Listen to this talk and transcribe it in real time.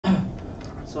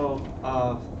So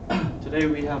today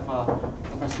we have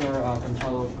Professor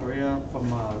Gonçalo Correia from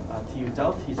TU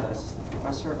Delft. He's an assistant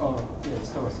professor. Oh, yeah, he's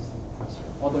still assistant professor,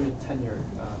 although you're tenured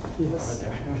Yes.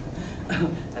 right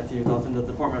there at TU Delft in the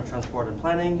Department of Transport and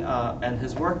Planning. And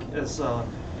his work is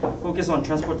focused on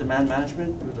transport demand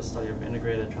management through the study of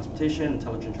integrated transportation,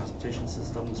 intelligent transportation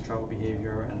systems, travel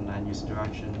behavior, and land use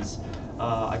interactions.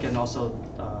 I can also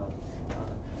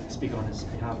speak on his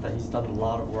behalf that he's done a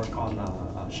lot of work on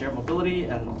shared mobility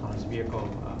and autonomous vehicle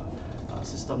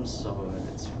systems, so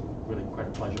it's really quite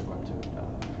a pleasure for him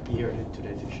to be here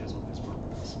today to share some of his work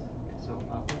with us. So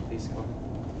please go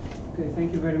ahead. Okay,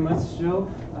 thank you very much, Joe.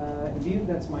 Indeed,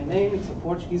 that's my name. It's a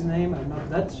Portuguese name. I'm not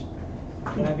Dutch.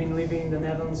 And I've been living in the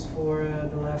Netherlands for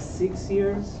the last 6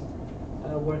 years,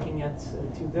 working at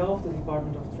TU Delft, the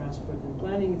Department of Transport and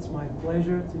Planning. It's my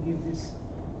pleasure to give this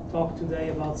talk today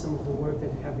about some of the work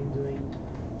that we have been doing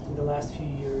in the last few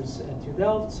years at TU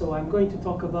Delft. So I'm going to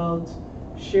talk about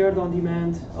shared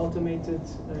on-demand automated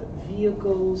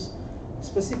vehicles,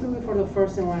 specifically for the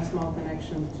first and last mile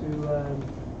connection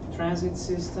to transit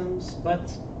systems,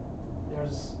 but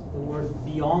there's the word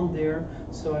beyond there,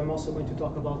 so I'm also going to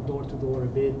talk about door-to-door a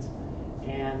bit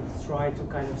and try to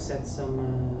kind of set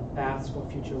some paths for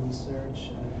future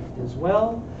research as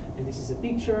well. And this is a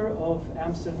picture of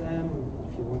Amsterdam.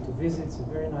 If you want to visit, it's a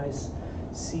very nice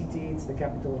city. It's the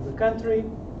capital of the country,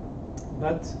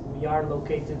 but we are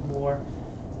located more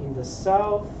in the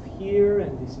south here,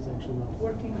 and this is actually not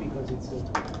working because it's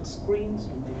a screen, so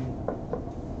maybe,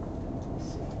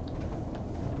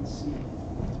 let's see.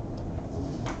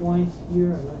 Point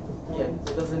here, I like the point.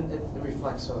 Yeah, it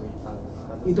reflects, so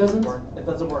it doesn't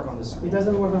work on the screen. It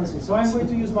doesn't work on the screen. So I'm going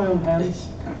to use my own hands,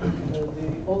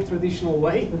 the old traditional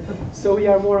way. So we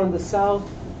are more on the south,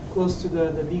 close to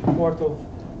the big port of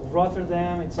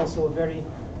Rotterdam. It's also a very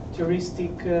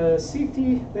touristic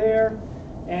city there,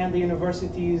 and the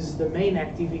university is the main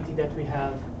activity that we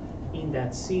have in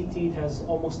that city. It has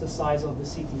almost the size of the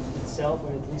city itself,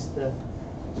 or at least the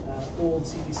old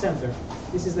city center.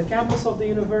 This is the campus of the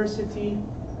university,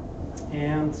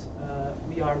 and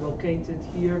we are located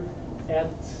here at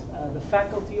the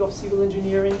Faculty of Civil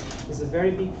Engineering. It's a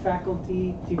very big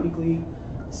faculty, typically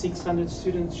 600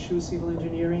 students choose civil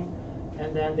engineering,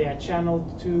 and then they are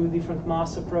channeled to different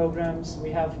master programs.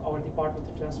 We have our Department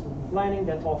of Transport and Planning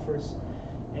that offers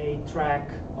a track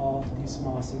of this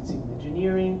master in civil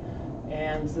engineering.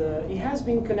 And it has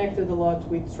been connected a lot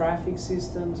with traffic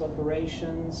systems,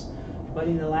 operations, but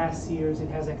in the last years it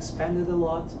has expanded a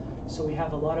lot. So we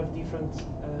have a lot of different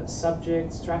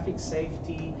subjects: traffic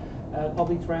safety,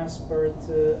 public transport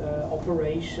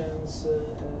operations,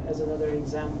 as another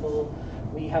example.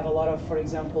 We have a lot of, for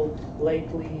example,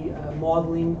 lately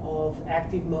modeling of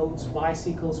active modes,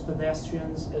 bicycles,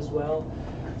 pedestrians as well.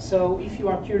 So if you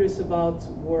are curious about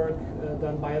work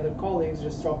done by other colleagues,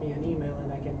 just drop me an email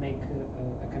and I can make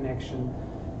a connection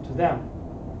to them.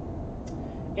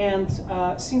 And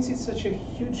since it's such a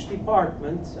huge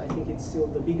department, I think it's still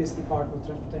the biggest department of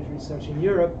transportation research in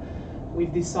Europe,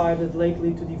 we've decided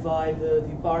lately to divide the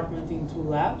department into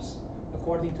labs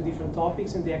according to different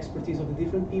topics and the expertise of the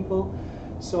different people.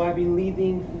 So I've been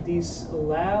leading this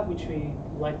lab, which we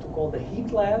like to call the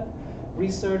HEAT lab,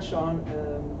 research on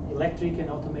electric and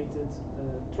automated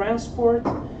transport,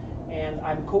 and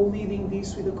I'm co-leading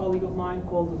this with a colleague of mine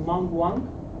called Mang Wang.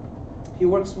 He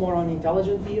works more on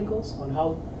intelligent vehicles, on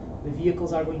how the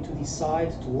vehicles are going to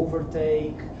decide to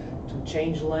overtake, to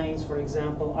change lanes, for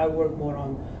example. I work more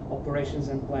on operations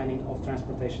and planning of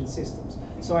transportation systems.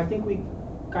 So I think we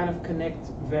kind of connect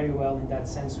very well in that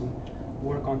sense. We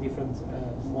work on different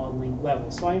modeling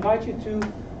levels. So I invite you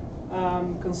to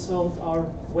consult our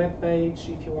webpage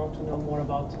if you want to know more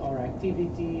about our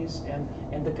activities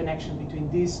and the connection between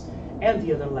this and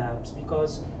the other labs,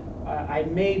 because I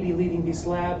may be leading this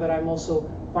lab, but I'm also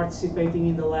participating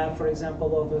in the lab, for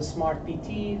example, of a smart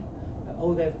PT.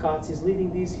 Odev Katz is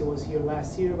leading this. He was here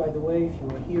last year, by the way, if you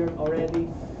were here already.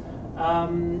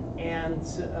 And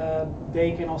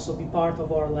they can also be part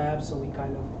of our lab, so we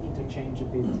kind of interchange a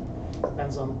bit.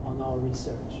 Depends on our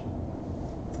research.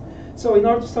 So in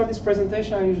order to start this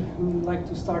presentation, I would like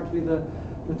to start with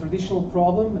the traditional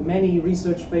problem. Many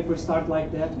research papers start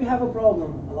like that. We have a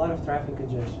problem, a lot of traffic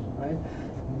congestion, right?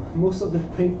 Most of the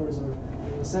papers, or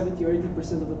 70 or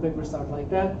 80% of the papers start like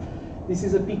that. This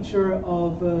is a picture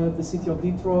of the city of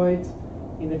Detroit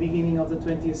in the beginning of the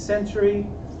 20th century.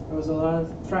 There was a lot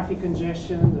of traffic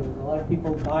congestion. There were a lot of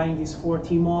people buying this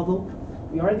 4T model.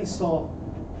 We already saw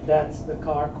that the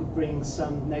car could bring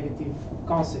some negative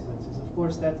consequences. Of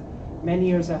course, that many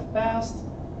years have passed,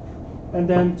 and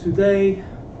then today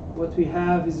what we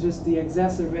have is just the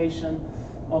exacerbation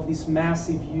of this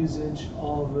massive usage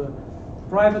of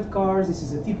private cars. This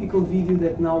is a typical video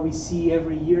that now we see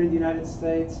every year in the United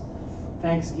States.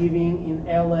 Thanksgiving in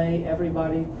LA,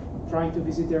 everybody trying to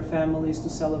visit their families to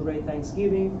celebrate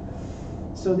Thanksgiving.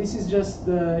 So this is just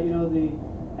the, the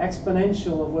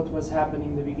exponential of what was happening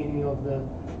in the beginning of the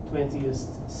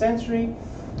 20th century.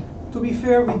 To be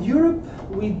fair with Europe,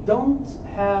 we don't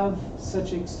have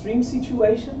such an extreme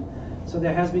situation. So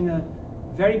there has been a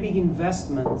very big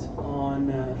investment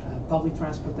on public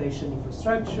transportation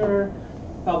infrastructure,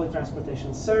 public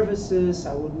transportation services.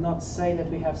 I would not say that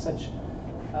we have such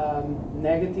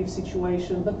negative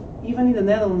situation, but even in the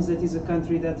Netherlands, that is a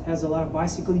country that has a lot of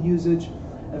bicycle usage,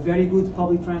 a very good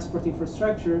public transport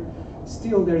infrastructure,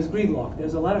 still there's gridlock.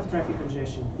 There's a lot of traffic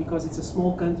congestion because it's a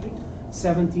small country,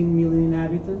 17 million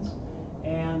inhabitants,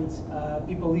 and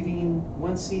people living in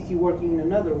one city, working in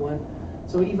another one.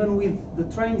 So even with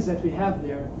the trains that we have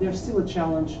there, there's still a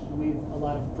challenge with a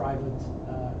lot of private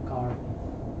car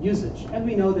usage. And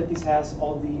we know that this has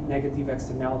all the negative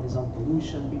externalities on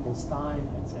pollution, people's time,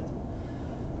 etc.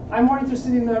 I'm more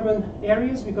interested in urban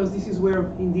areas because this is where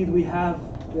indeed we have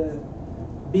the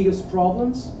biggest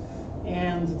problems.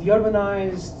 And the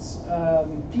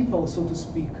urbanized people, so to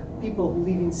speak, people who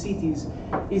live in cities,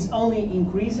 is only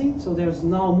increasing. So there's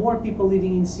now more people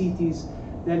living in cities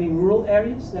than in rural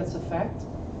areas. That's a fact.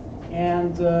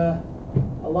 And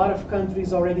a lot of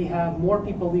countries already have more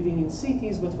people living in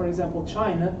cities, but for example,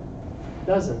 China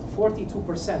doesn't.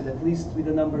 42%, at least with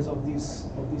the numbers of this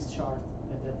chart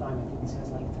at that time. I think this has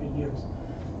like 3 years.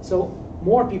 So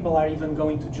more people are even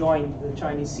going to join the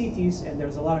Chinese cities, and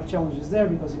there's a lot of challenges there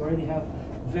because you already have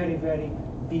very, very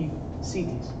big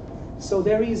cities. So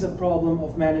there is a problem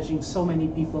of managing so many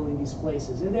people in these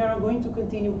places, and they are going to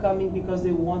continue coming because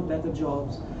they want better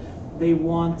jobs. They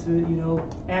want,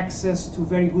 access to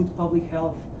very good public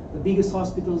health. The biggest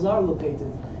hospitals are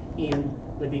located in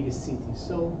the biggest cities,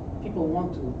 so people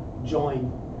want to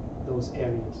join those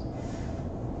areas.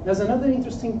 There's another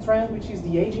interesting trend, which is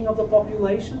the aging of the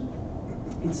population.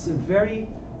 It's a very,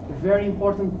 very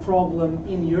important problem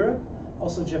in Europe.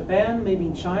 Also Japan, maybe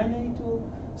in China it will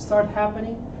start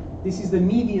happening. This is the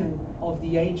median of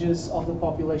the ages of the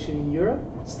population in Europe.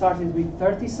 Started with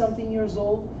 30-something years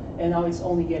old, and now it's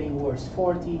only getting worse.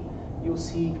 40, you'll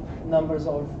see numbers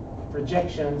of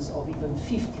projections of even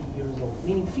 50 years old,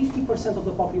 meaning 50% of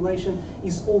the population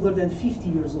is older than 50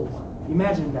 years old.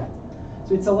 Imagine that.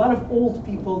 So it's a lot of old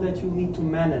people that you need to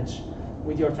manage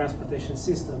with your transportation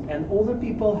system. And older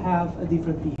people have a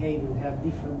different behavior, have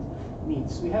different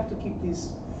needs. We have to keep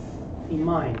this in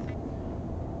mind.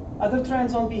 Other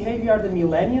trends on behavior are the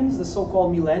millennials, the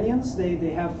so-called millennials.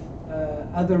 They have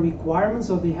other requirements,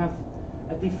 or they have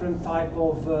a different type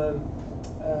of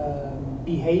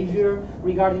behavior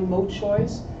regarding mode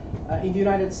choice. In the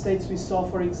United States, we saw,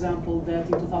 for example, that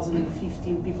in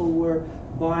 2015 people were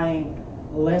buying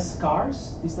less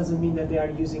cars. This doesn't mean that they are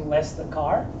using less the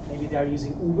car. Maybe they are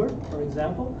using Uber, for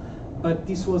example. But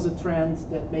this was a trend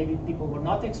that maybe people were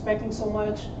not expecting so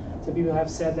much. So people have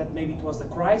said that maybe it was the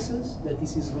crisis, that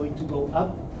this is going to go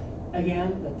up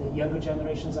again, that the younger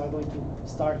generations are going to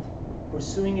start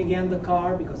pursuing again the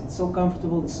car because it's so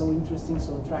comfortable, it's so interesting,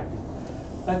 so attractive.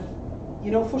 But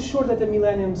for sure that the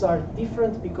millennials are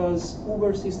different because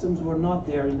Uber systems were not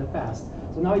there in the past.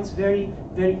 So now it's very,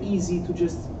 very easy to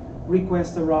just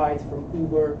request a ride from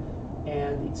Uber,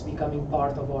 and it's becoming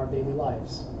part of our daily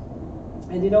lives.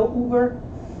 And Uber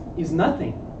is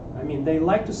nothing. I mean, they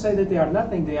like to say that they are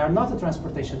nothing. They are not a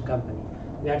transportation company.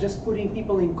 They are just putting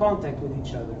people in contact with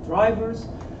each other, drivers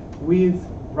with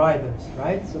riders,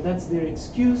 right? So that's their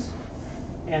excuse.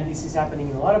 And this is happening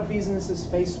in a lot of businesses,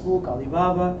 Facebook,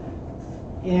 Alibaba.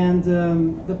 And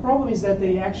the problem is that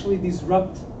they actually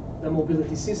disrupt the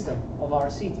mobility system of our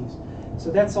cities. So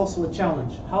that's also a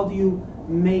challenge. How do you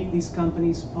make these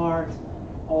companies part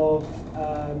of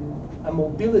a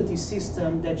mobility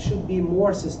system that should be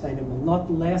more sustainable,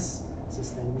 not less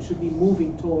sustainable? We should be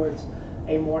moving towards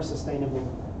a more sustainable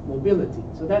mobility.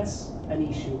 So that's an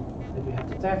issue that we have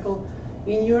to tackle.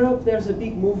 In Europe, there's a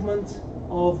big movement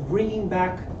of bringing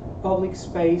back public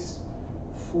space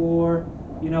for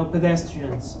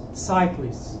pedestrians,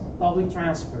 cyclists, public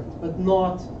transport, but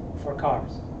not for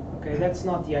cars. Okay, that's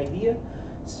not the idea.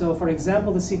 So, for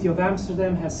example, the city of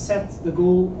Amsterdam has set the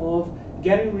goal of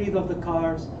getting rid of the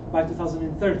cars by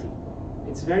 2030.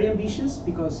 It's very ambitious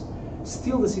because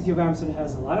still the city of Amsterdam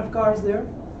has a lot of cars there,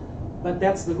 but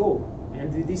that's the goal.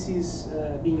 And this is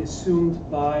being assumed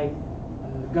by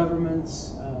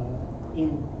governments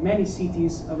in many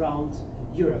cities around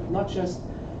Europe, not just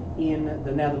in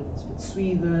the Netherlands, but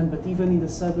Sweden, but even in the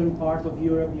southern part of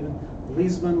Europe, even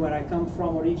Lisbon, where I come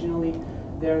from originally.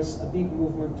 there's a big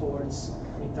movement towards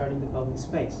returning the public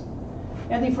space.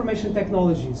 And information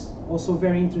technologies, also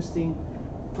very interesting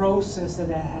process that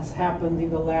has happened in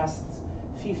the last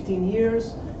 15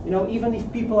 years. You know, even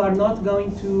if people are not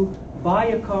going to buy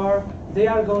a car, they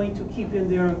are going to keep in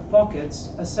their pockets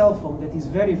a cell phone that is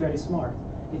very, very smart.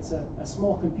 It's a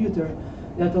small computer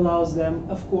that allows them,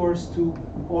 of course, to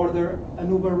order an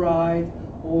Uber ride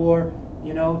or,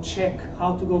 you know, check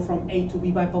how to go from A to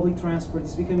B by public transport.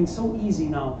 It's becoming so easy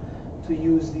now to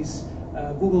use these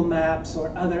Google Maps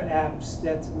or other apps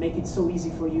that make it so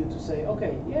easy for you to say,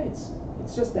 okay, yeah, it's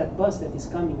just that bus that is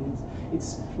coming.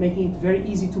 It's making it very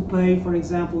easy to pay, for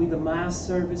example, with the mass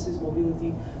services,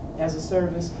 mobility as a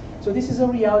service. So this is a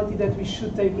reality that we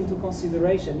should take into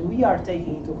consideration. We are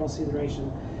taking into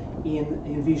consideration in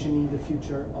envisioning the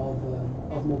future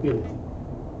of mobility.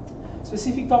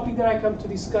 Specific topic that I come to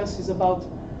discuss is about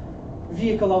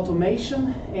vehicle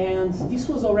automation, and this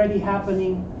was already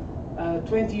happening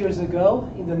 20 years ago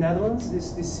in the Netherlands.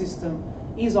 This system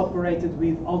is operated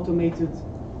with automated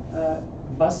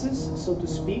buses, so to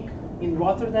speak. In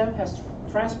Rotterdam, has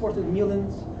transported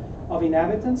millions of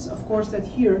inhabitants. Of course, that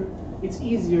here it's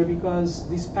easier because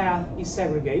this path is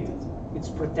segregated, it's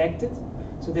protected.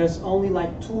 So there's only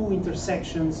like 2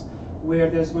 intersections where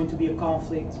there's going to be a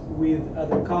conflict with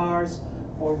other cars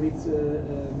or with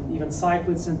even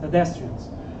cyclists and pedestrians.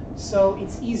 So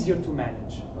it's easier to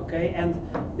manage, okay? And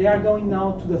they are going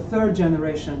now to the 3rd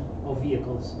generation of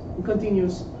vehicles in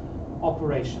continuous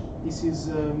operation. This is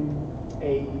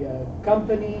a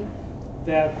company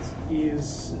that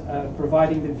is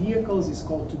providing the vehicles. Is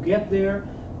called To Get There,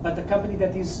 but the company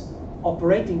that is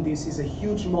operating this is a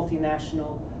huge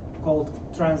multinational called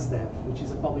Transdev, which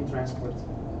is a public transport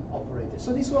operator.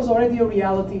 So this was already a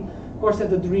reality. Of course, that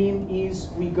the dream is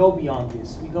we go beyond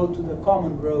this. We go to the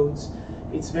common roads.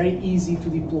 It's very easy to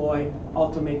deploy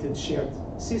automated shared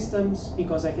systems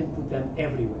because I can put them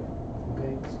everywhere.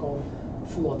 Okay, it's called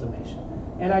full automation.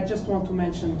 And I just want to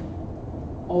mention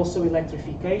also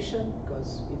electrification,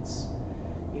 because it's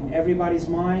in everybody's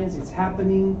minds, it's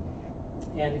happening,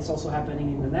 and it's also happening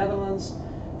in the Netherlands.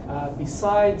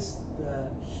 Besides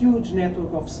the huge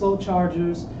network of slow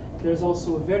chargers, there's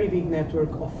also a very big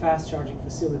network of fast charging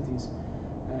facilities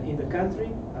in the country.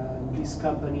 This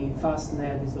company,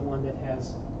 Fastnet, is the one that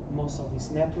has most of this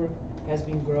network, has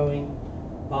been growing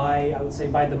by, I would say,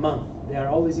 by the month. They are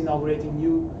always inaugurating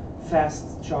new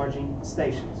fast charging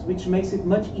stations, which makes it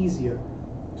much easier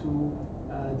to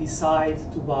decide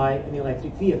to buy an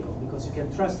electric vehicle, because you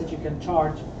can trust that you can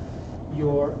charge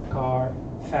your car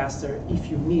faster if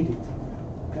you need it.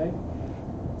 Okay?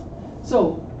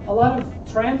 So a lot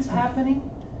of trends happening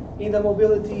in the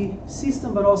mobility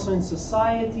system, but also in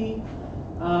society,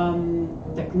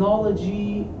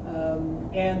 technology,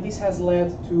 and this has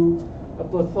led to a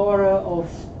plethora of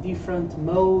different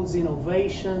modes,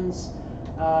 innovations,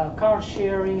 car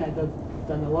sharing. I've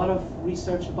done a lot of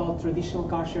research about traditional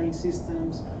car sharing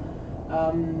systems.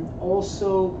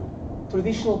 Also,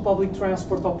 traditional public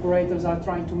transport operators are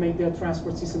trying to make their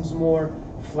transport systems more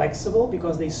flexible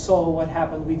because they saw what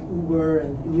happened with Uber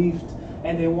and Lyft,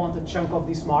 and they want a chunk of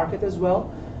this market as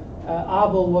well.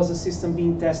 Abel was a system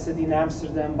being tested in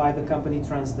Amsterdam by the company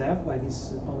Transdev, by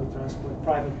this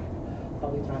private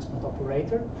public transport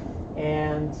operator,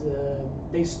 and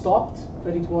they stopped,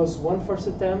 but it was one first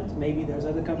attempt. Maybe there's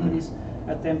other companies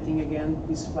attempting again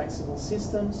these flexible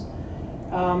systems.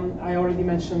 I already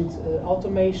mentioned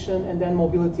automation, and then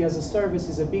mobility as a service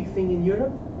is a big thing in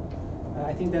Europe.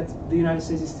 I think that the United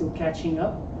States is still catching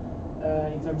up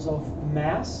in terms of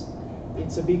mass.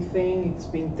 It's a big thing. It's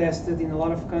being tested in a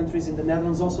lot of countries. In the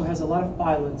Netherlands also has a lot of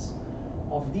pilots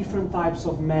of different types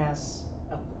of mass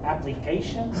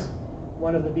applications.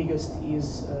 One of the biggest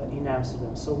is in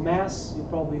Amsterdam. So mass, you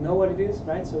probably know what it is,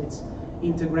 right? So it's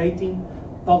integrating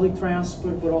public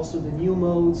transport, but also the new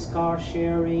modes, car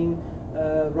sharing,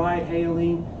 ride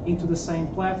hailing into the same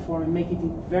platform, and make it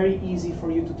very easy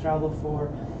for you to travel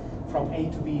from A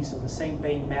to B. So the same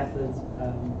paying method.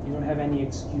 You don't have any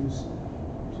excuse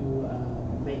to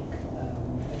make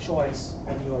a choice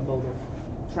on your mode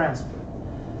of transport.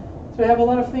 So we have a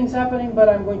lot of things happening, but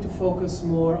I'm going to focus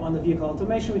more on the vehicle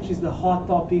automation, which is the hot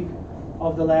topic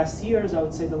of the last years. I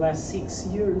would say the last 6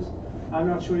 years. I'm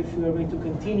not sure if we are going to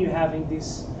continue having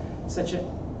such a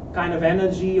kind of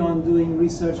energy on doing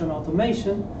research on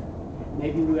automation.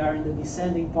 Maybe we are in the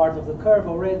descending part of the curve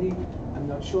already. I'm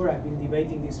not sure. I've been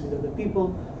debating this with other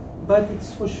people, but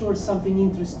it's for sure something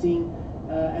interesting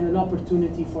and an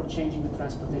opportunity for changing the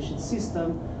transportation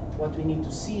system. What we need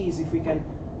to see is if we can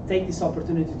take this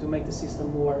opportunity to make the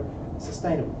system more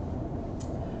sustainable.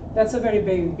 That's a very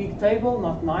big table,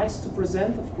 not nice to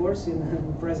present, of course,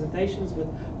 in presentations, but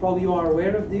probably you are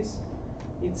aware of this.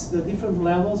 It's the different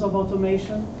levels of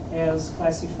automation as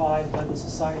classified by the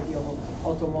Society of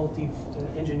Automotive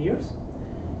Engineers.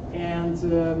 And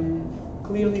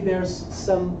clearly there's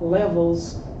some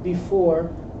levels before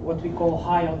what we call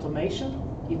high automation.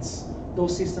 It's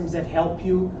those systems that help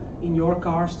you in your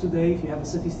cars today. If you have a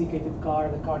sophisticated car,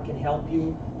 the car can help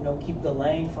you, keep the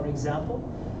lane, for example.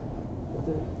 But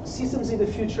the systems in the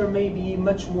future may be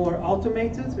much more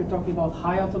automated. We're talking about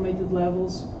high automated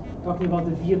levels, talking about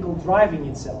the vehicle driving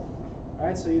itself,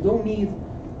 right? So you don't need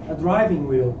a driving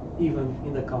wheel even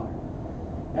in the car.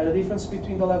 And the difference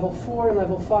between the level 4 and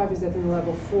level 5 is that in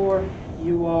level 4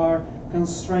 you are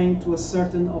constrained to a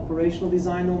certain operational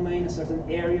design domain, a certain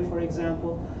area, for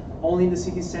example, only in the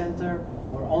city center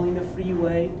or only in the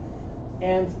freeway.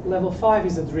 And level 5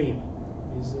 is a dream,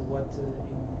 is what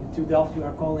in TU Delft we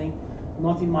are calling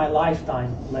not in my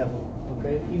lifetime level,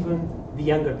 okay? Even the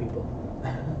younger people.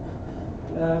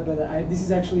 This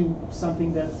is actually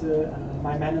something that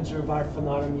my manager Bart van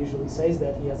Arem usually says,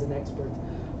 that he has an expert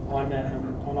on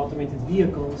automated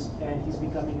vehicles, and he's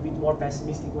becoming a bit more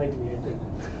pessimistic lately, I think.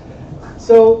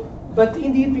 So, but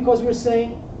indeed, because we're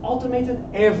saying automated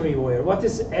everywhere. What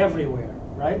is everywhere,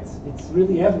 right? It's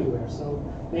really everywhere, so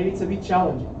maybe it's a bit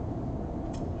challenging.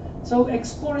 So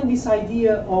exploring this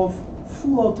idea of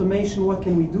full automation, what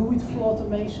can we do with full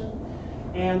automation?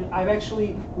 And I've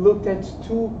actually looked at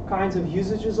two kinds of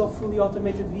usages of fully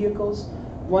automated vehicles.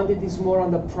 One that is more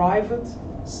on the private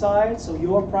side, so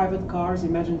your private cars,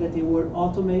 imagine that they were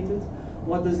automated.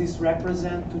 What does this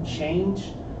represent to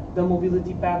change the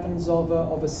mobility patterns of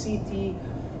a city,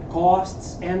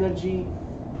 costs, energy?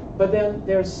 But then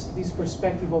there's this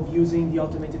perspective of using the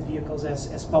automated vehicles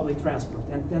as public transport.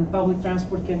 And public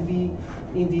transport can be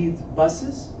indeed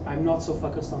buses. I'm not so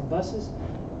focused on buses,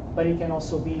 but it can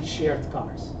also be shared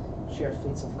cars, shared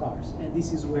fleets of cars. And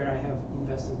this is where I have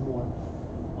invested more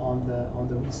on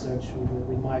the research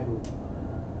with my group.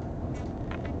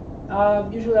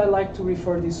 Usually I like to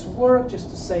refer this work just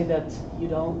to say that we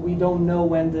don't know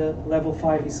when the level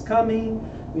 5 is coming.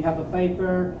 We have a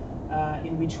paper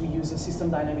in which we use a system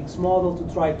dynamics model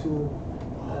to try to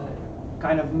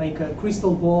kind of make a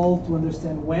crystal ball to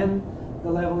understand when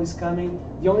the level is coming.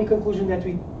 The only conclusion that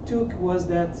we took was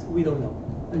that we don't know.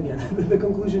 Again, the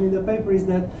conclusion in the paper is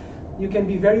that you can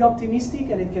be very optimistic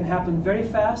and it can happen very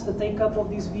fast, the take-up of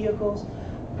these vehicles.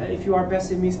 If you are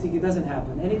pessimistic, it doesn't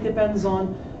happen. And it depends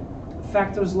on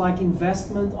factors like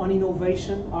investment, on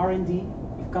innovation, R&D.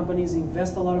 If companies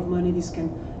invest a lot of money, this can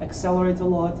accelerate a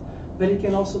lot. But it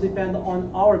can also depend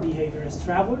on our behavior as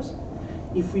travelers.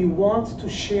 If we want to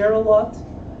share a lot,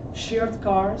 shared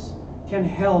cars can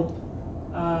help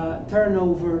turn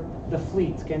over the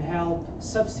fleet, can help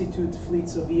substitute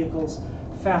fleets of vehicles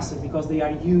faster because they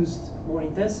are used more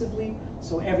intensively.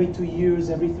 So every 2 years,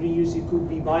 every 3 years, you could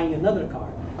be buying another car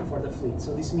for the fleet.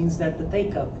 So this means that the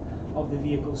take-up of the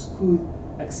vehicles could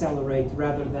accelerate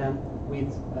rather than with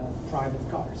private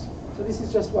cars. So this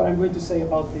is just what I'm going to say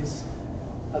about this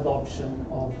adoption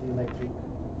of the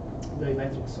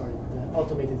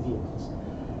automated vehicles.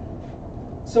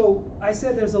 So I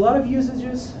said there's a lot of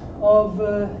usages of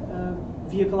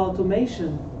vehicle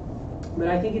automation, but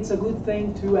I think it's a good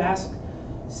thing to ask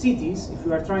cities, if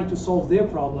you are trying to solve their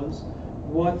problems,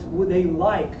 what would they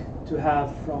like to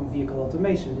have from vehicle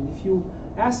automation? And if you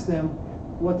ask them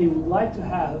what they would like to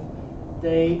have,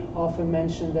 they often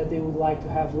mention that they would like to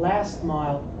have last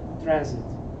mile transit,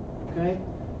 okay?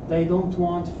 They don't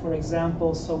want, for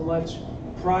example, so much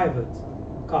private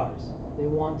cars. They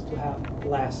want to have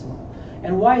last mile.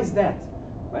 And why is that?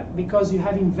 Well, because you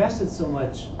have invested so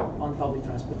much on public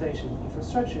transportation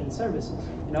infrastructure and services.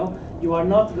 You are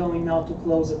not going now to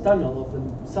close a tunnel of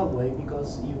the subway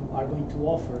because you are going to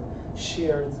offer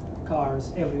shared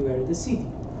cars everywhere in the city.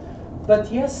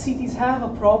 But yes, cities have a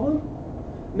problem.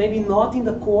 Maybe not in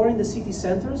the core, in the city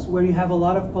centers, where you have a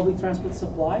lot of public transport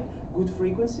supply, good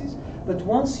frequencies. But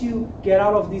once you get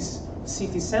out of this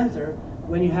city center,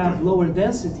 when you have lower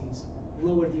densities,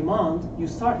 lower demand, you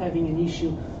start having an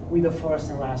issue with the first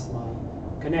and last mile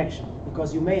connection.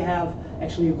 Because you may have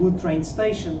actually a good train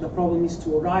station. The problem is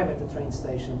to arrive at the train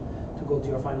station to go to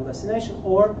your final destination,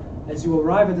 or as you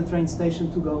arrive at the train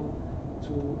station to go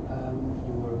to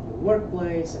your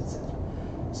workplace, etc.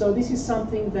 So this is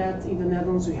something that in the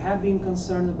Netherlands we have been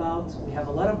concerned about. We have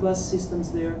a lot of bus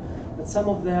systems there, but some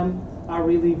of them are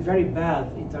really very bad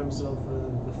in terms of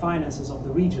the finances of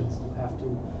the regions who have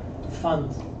to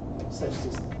fund such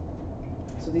systems.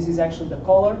 So this is actually the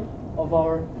color of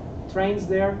our trains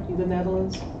there in the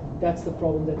Netherlands. That's the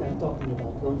problem that I'm talking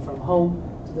about, going from home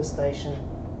to the station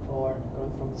or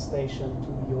going from the station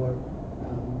to your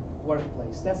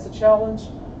workplace. That's the challenge.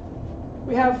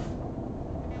 We have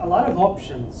a lot of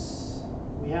options.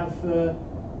 We have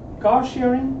car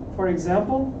sharing, for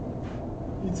example.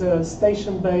 It's a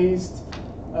station-based,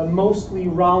 mostly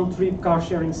round-trip car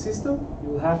sharing system.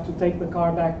 You'll have to take the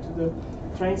car back to the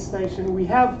train station. We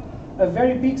have a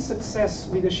very big success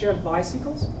with the shared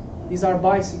bicycles. These are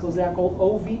bicycles, they are called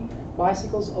OV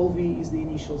bicycles. OV is the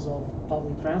initials of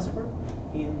public transport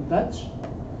in Dutch.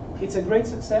 It's a great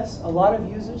success, a lot of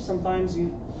usage. Sometimes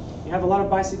you have a lot of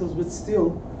bicycles, but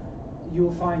still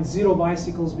you'll find 0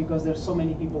 bicycles because there's so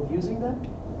many people using them.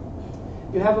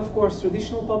 You have, of course,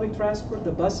 traditional public transport,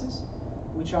 the buses,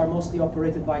 which are mostly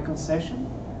operated by concession.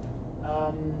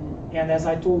 And as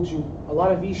I told you, a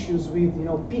lot of issues with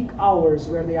peak hours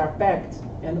where they are packed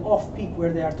and off-peak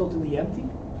where they are totally empty,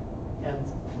 and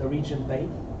the region paid.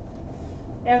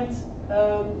 And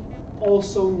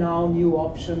also now new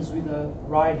options with the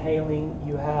ride-hailing.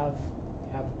 You have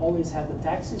always had the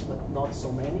taxis, but not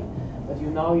so many. But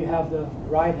now you have the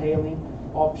ride-hailing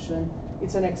option.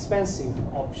 It's an expensive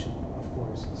option, of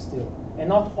course, still, and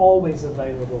not always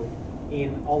available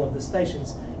in all of the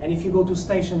stations. And if you go to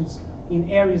stations in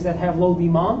areas that have low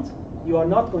demand, you are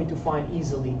not going to find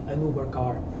easily an Uber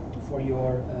car for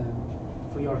your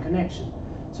connection.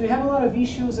 So you have a lot of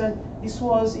issues, and this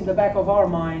was in the back of our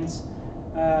minds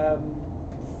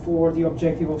for the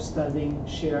objective of studying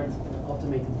shared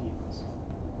automated vehicles.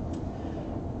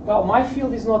 Well, my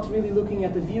field is not really looking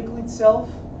at the vehicle itself,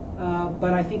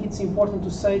 but I think it's important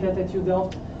to say that at TU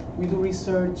Delft we do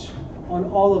research on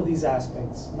all of these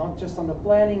aspects, not just on the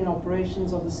planning and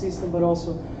operations of the system, but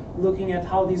also looking at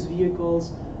how these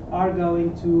vehicles are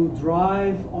going to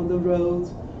drive on the road.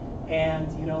 And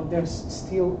there's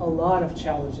still a lot of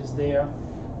challenges there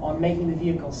on making the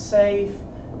vehicles safe,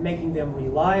 making them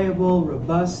reliable,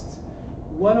 robust.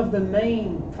 One of the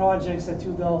main projects that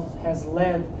TU Delft has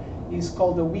led is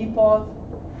called the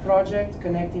WePod project,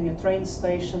 connecting a train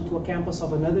station to a campus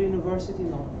of another university,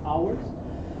 not ours.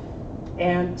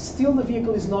 And still the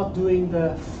vehicle is not doing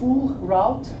the full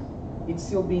route. It's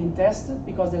still being tested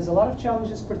because there's a lot of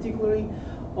challenges, particularly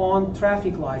on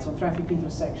traffic lights, on traffic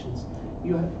intersections.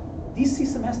 This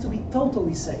system has to be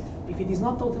totally safe. If it is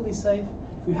not totally safe,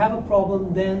 if you have a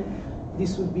problem, then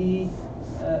this would be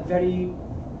very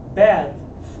bad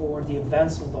for the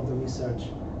advancement of the research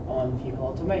on vehicle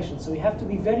automation. So we have to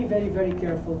be very, very, very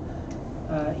careful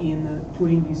in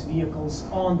putting these vehicles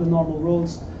on the normal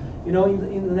roads. In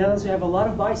the Netherlands, you have a lot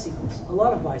of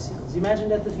bicycles. Imagine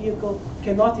that the vehicle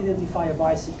cannot identify a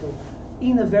bicycle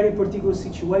in a very particular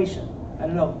situation. I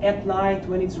don't know, at night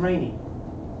when it's raining,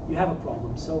 you have a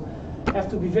problem. So you have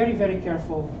to be very, very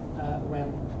careful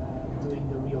when doing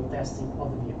the real testing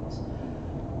of the vehicles.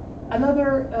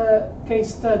 Another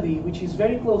case study, which is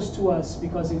very close to us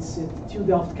because it's at TU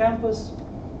Delft campus,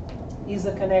 is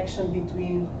the connection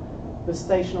between the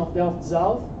station of Delft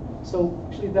South. So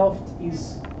actually Delft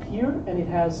is here, and it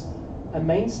has a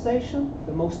main station,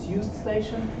 the most used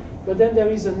station, but then there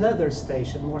is another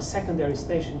station, more secondary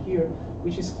station here,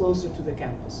 which is closer to the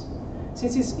campus.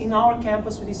 Since it's in our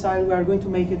campus, we decided we are going to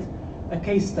make it a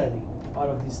case study out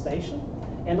of this station,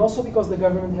 and also because the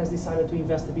government has decided to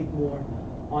invest a bit more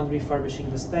on refurbishing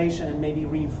the station and maybe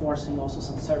reinforcing also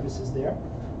some services there,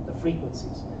 the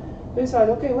frequencies. They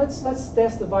decided, okay, let's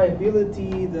test the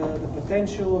viability, the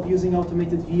potential of using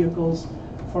automated vehicles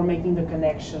for making the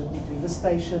connection between the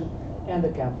station and the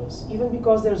campus, even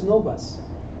because there's no bus.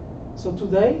 So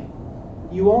today,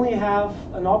 you only have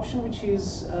an option which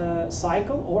is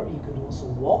cycle, or you could also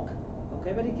walk,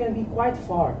 okay? But it can be quite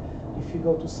far if you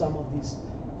go to some of these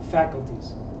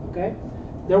faculties, okay?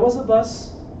 There was a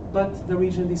bus, but the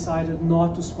region decided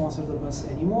not to sponsor the bus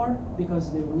anymore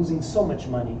because they were losing so much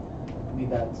money with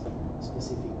that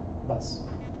specific bus.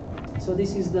 So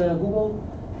this is the Google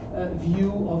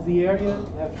view of the area.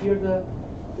 You have here the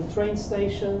train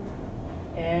station,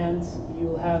 and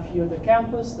you'll have here the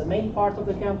campus, the main part of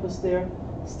the campus there,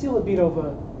 still a bit of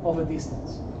a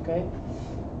distance, okay?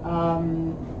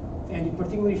 And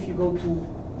particularly if you go to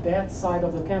that side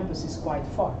of the campus, is quite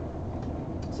far.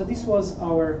 So this was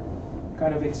our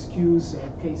kind of excuse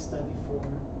case study for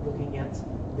looking at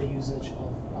the usage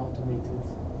of automated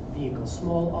vehicles,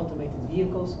 small automated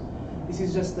vehicles. This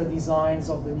is just the designs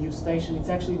of the new station. It's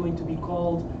actually going to be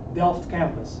called Delft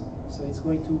Campus. So it's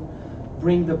going to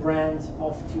bring the brand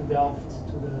of TU Delft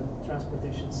to the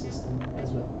transportation system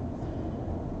as well.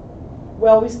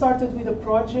 Well, we started with a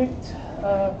project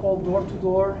called Door to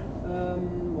Door,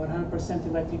 100%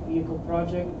 electric vehicle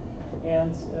project.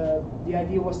 And the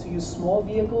idea was to use small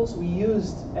vehicles. We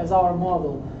used as our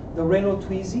model the Renault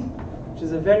Twizy, which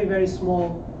is a very, very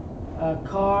small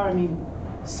car, I mean,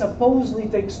 supposedly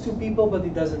takes 2 people, but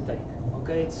it doesn't take.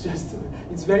 Okay, it's just,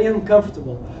 it's very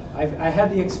uncomfortable. I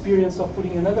had the experience of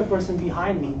putting another person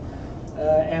behind me,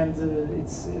 and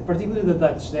it's particularly the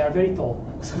Dutch. They are very tall,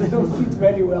 so they don't fit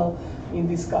very well in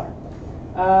this car.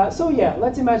 So yeah,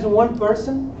 let's imagine one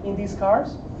person in these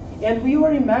cars, and we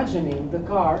were imagining the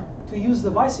car to use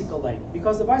the bicycle lane,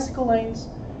 because the bicycle lanes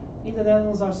in the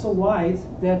Netherlands are so wide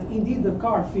that indeed the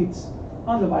car fits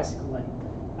on the bicycle lane.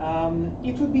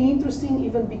 It would be interesting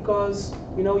even because,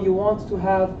 you know, you want to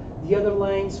have the other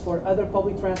lanes for other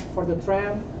public transport, for the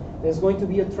tram. There's going to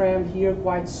be a tram here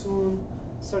quite soon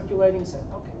circulating. So,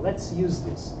 okay, let's use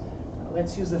this.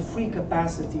 Let's use the free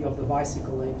capacity of the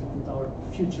bicycle lane to put our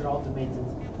future automated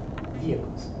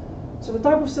vehicles. So the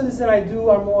type of studies that I do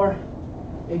are more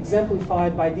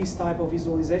exemplified by this type of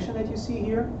visualization that you see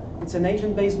here. It's an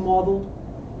agent-based model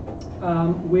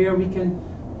where we can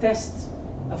test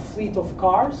a fleet of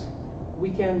cars. We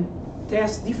can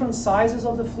test different sizes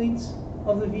of the fleets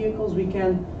of the vehicles. We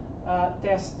can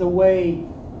test the way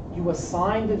you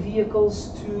assign the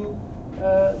vehicles to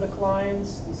the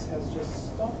clients. This has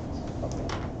just stopped.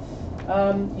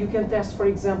 Okay. You can test, for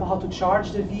example, how to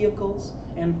charge the vehicles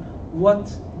and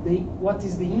what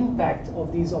is the impact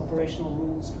of these operational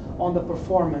rules on the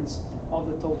performance of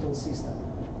the total system,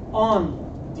 on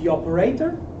the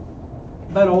operator,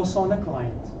 but also on the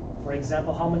client. For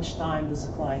example, how much time does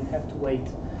the client have to wait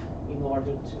in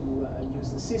order to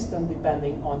use the system,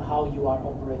 depending on how you are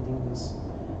operating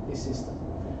this system.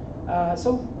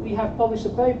 So we have published a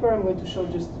paper. I'm going to show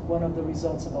just one of the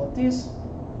results about this.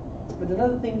 But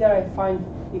another thing that I find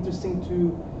interesting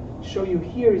to show you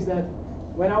here is that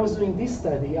when I was doing this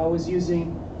study, I was using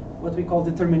what we call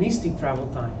deterministic travel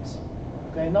times.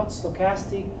 Okay, not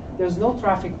stochastic. There's no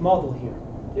traffic model here.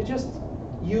 They just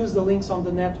use the links on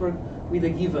the network with a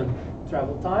given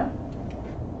travel time.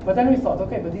 But then we thought,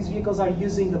 okay, but these vehicles are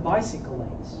using the bicycle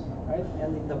lanes, right?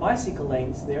 And in the bicycle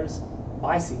lanes, there's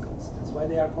bicycles. That's why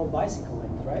they are called bicycle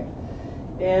lanes, right?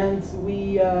 And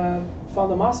we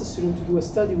found a master student to do a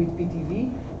study with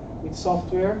PTV, with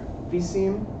software,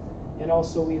 vSim, and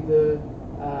also with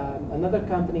another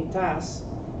company, TAS,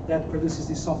 that produces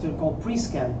this software called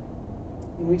Prescan,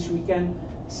 in which we can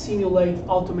simulate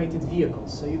automated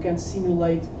vehicles. So you can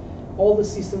simulate all the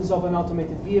systems of an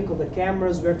automated vehicle, the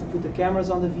cameras, where to put the cameras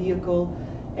on the vehicle,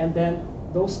 and then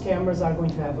those cameras are going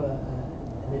to have an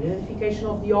identification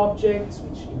of the objects,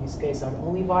 which in this case are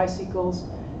only bicycles,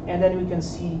 and then we can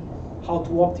see how to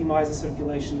optimize the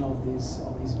circulation of these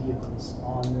vehicles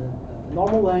on a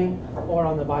normal lane or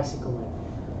on the bicycle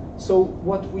lane. So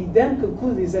what we then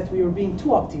concluded is that we were being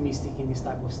too optimistic in this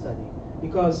type of study,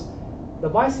 because the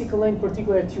bicycle lane,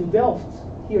 particularly at TU Delft,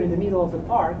 here in the middle of the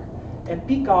park, at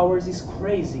peak hours is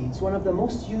crazy. It's one of the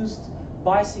most used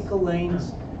bicycle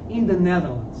lanes in the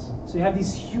Netherlands. So you have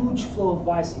this huge flow of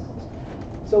bicycles.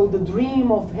 So the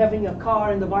dream of having a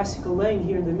car in the bicycle lane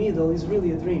here in the middle is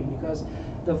really a dream, because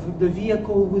the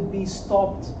vehicle would be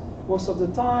stopped most of the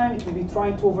time. It would be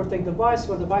trying to overtake the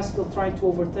bicycle trying to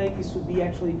overtake. This would be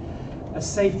actually a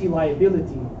safety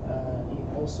liability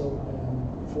also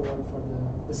for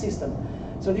the system.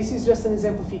 So this is just an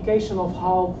exemplification of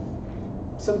how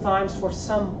sometimes for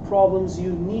some problems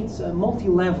you need a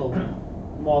multi-level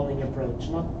modeling approach,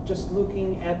 not just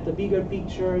looking at the bigger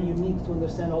picture. You need to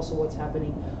understand also what's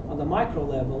happening on the micro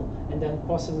level, and then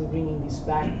possibly bringing this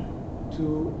back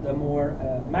to the more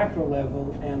macro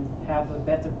level and have a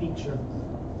better picture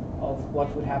of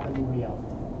what would happen in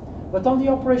reality. But on the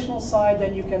operational side,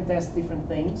 then you can test different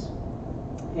things.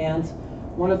 And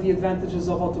one of the advantages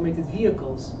of automated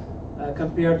vehicles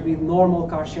compared with normal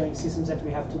car sharing systems that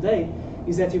we have today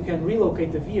is that you can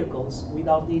relocate the vehicles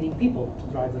without needing people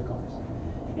to drive the cars.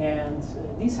 And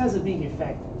this has a big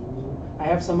effect. I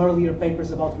have some earlier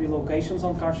papers about relocations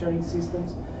on car sharing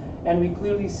systems, and we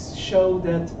clearly show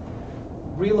that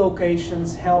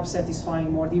relocations help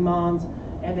satisfying more demand,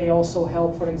 and they also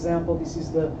help, for example, this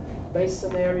is the base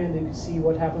scenario, and you can see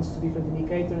what happens to different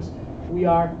indicators. We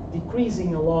are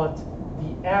decreasing a lot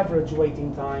the average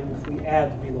waiting time if we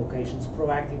add relocations,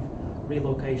 proactive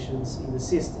relocations in the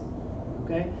system.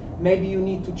 Okay? Maybe you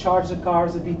need to charge the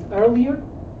cars a bit earlier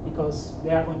because they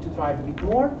are going to drive a bit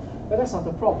more, but that's not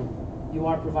the problem. You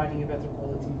are providing a better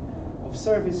quality of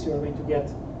service, you are going to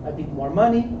get a bit more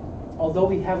money, although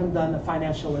we haven't done a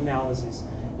financial analysis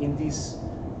in this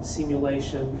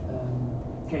simulation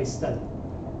case study.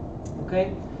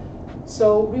 Okay?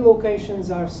 So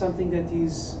relocations are something that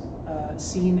is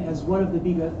seen as one of the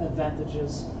big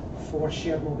advantages for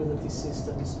shared mobility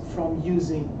systems from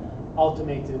using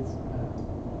automated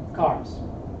cars.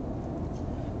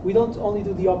 We don't only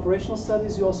do the operational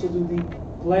studies, we also do the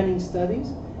planning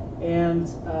studies, and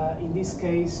in this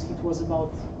case it was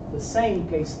about the same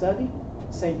case study,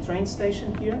 same train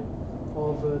station here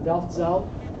of Delft Zuid,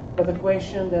 but the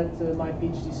question that my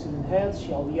PhD student had,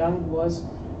 Xiao Yang, was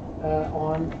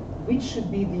on which should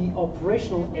be the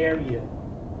operational area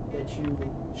that you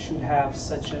should have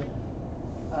such a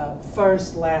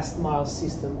first last mile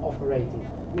system operating.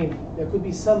 I mean, there could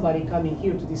be somebody coming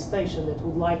here to this station that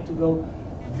would like to go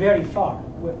very far.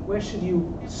 Where should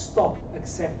you stop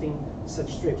accepting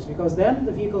such trips? Because then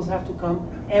the vehicles have to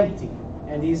come empty,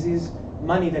 and this is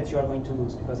money that you are going to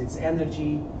lose because it's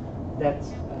energy that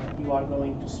you are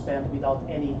going to spend without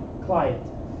any client.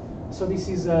 So this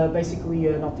is basically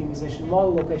an optimization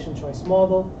model, location choice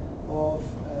model of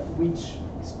which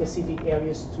specific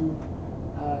areas to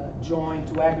join,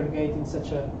 to aggregate in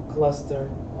such a cluster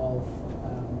of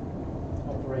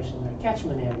operational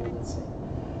catchment area, let's say.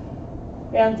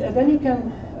 And then you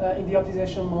can, in the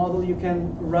optimization model, you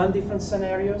can run different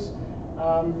scenarios.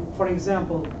 For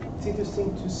example, it's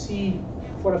interesting to see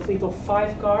for a fleet of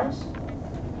 5 cars,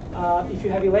 if you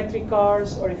have electric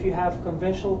cars or if you have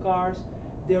conventional cars,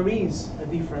 there is a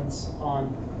difference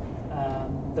on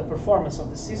the performance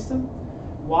of the system.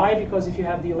 Why? Because if you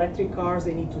have the electric cars,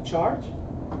 they need to charge,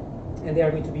 and they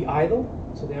are going to be idle,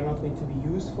 so they are not going to be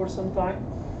used for some time.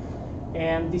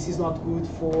 And this is not good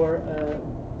for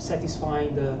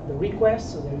satisfying the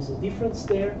request, so there is a difference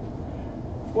there.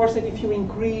 Of course, that if you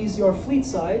increase your fleet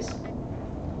size,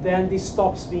 then this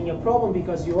stops being a problem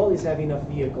because you always have enough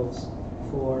vehicles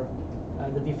for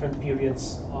the different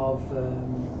periods of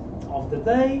the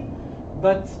day.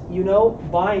 But you know,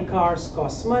 buying cars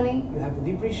costs money, you have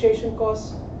the depreciation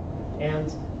costs,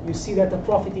 and you see that the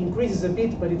profit increases a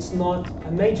bit, but it's not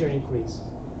a major increase.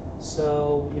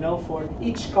 So, you know, for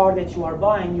each car that you are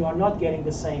buying, you are not getting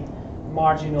the same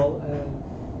marginal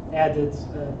added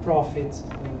profit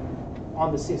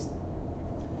on the system.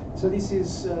 So this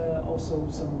is also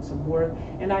some work,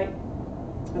 and I'd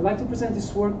like to present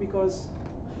this work because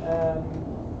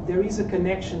there is a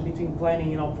connection between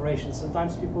planning and operations.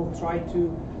 Sometimes people try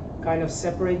to kind of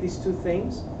separate these two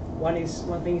things. One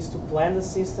thing is to plan the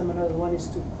system, another one is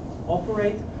to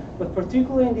operate. But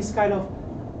particularly in this kind of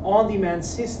on-demand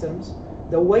systems,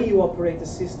 the way you operate the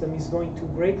system is going to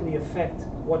greatly affect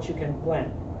what you can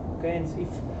plan. Okay, and if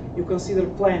you consider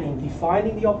planning,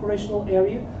 defining the operational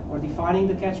area or defining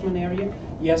the catchment area,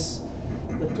 yes,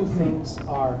 the two things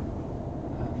are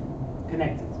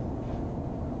connected.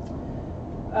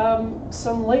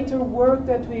 Some later work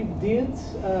that we did,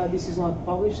 this is not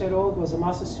published at all, it was a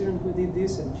master's student who did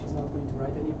this, and she's not going to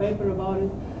write any paper about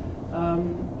it,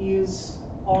 is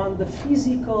on the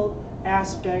physical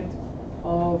aspect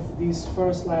of these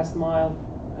first last mile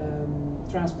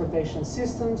transportation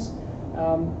systems.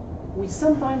 We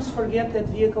sometimes forget that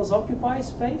vehicles occupy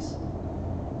space,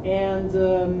 and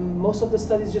most of the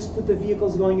studies just put the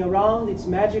vehicles going around. It's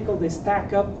magical, they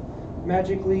stack up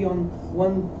magically on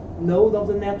one node of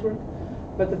the network,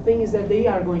 but the thing is that they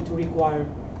are going to require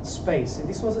space, and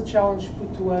this was a challenge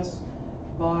put to us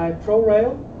by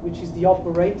ProRail, which is the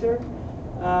operator,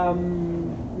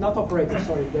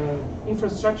 the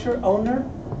infrastructure owner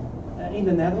in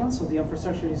the Netherlands. So the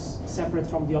infrastructure is separate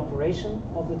from the operation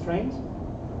of the trains,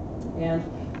 and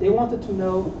they wanted to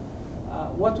know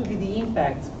what would be the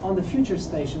impact on the future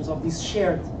stations of these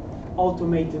shared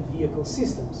automated vehicle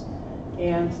systems.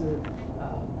 And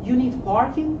you need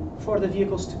parking for the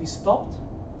vehicles to be stopped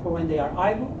for when they are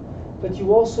idle, but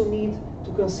you also need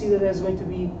to consider there's going to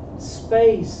be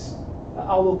space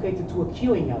allocated to a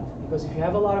queuing up, because if you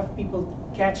have a lot of people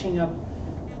catching up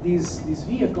these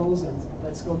vehicles, and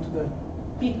let's go to the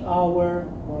peak hour,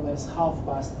 more or less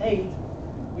 8:30,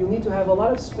 you need to have a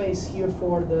lot of space here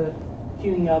for the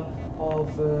queuing up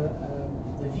of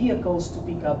the vehicles to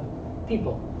pick up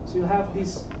people. So you have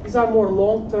these are more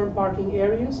long-term parking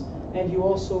areas, and you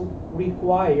also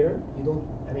require,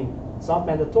 it's not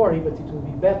mandatory, but it will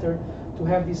be better to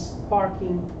have this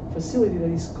parking facility that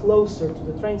is closer to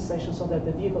the train station so that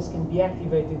the vehicles can be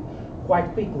activated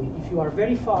quite quickly. If you are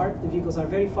very far, the vehicles are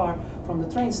very far from the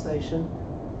train station,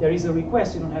 there is a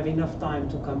request, you don't have enough time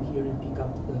to come here and pick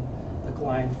up the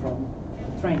client from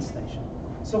the train station.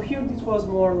 So here this was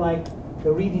more like the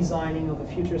redesigning of a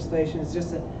future station. It's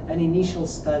just an initial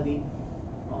study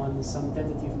on some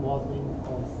tentative modeling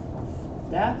of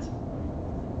that.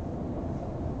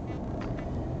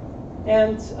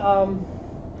 And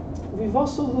we've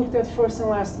also looked at first and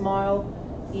last mile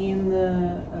in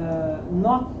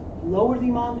not lower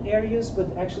demand areas,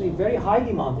 but actually very high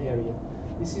demand area.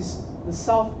 This is the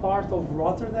south part of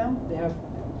Rotterdam. They have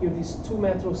here these 2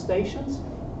 metro stations.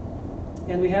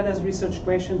 And we had as research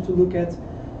question to look at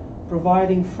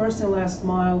providing first and last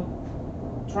mile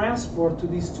transport to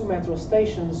these 2 metro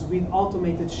stations with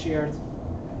automated shared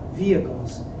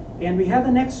vehicles. And we had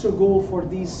an extra goal for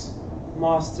this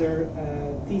master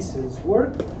thesis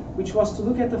work, which was to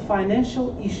look at the financial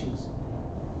issues.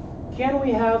 Can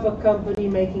we have a company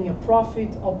making a profit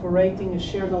operating a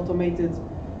shared automated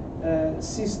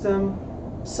system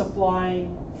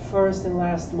supplying first and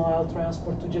last mile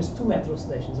transport to just 2 metro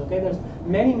stations? Okay, there's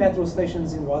many metro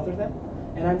stations in Rotterdam,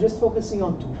 and I'm just focusing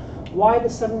on 2. Why the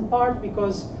southern part?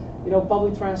 Because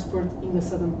public transport in the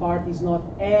southern part is not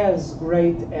as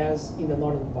great as in the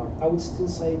northern part. I would still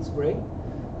say it's great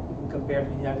even compared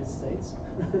with the United States.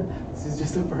 This is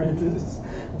just a parenthesis,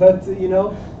 but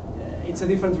it's a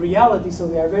different reality. So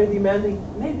they are very demanding.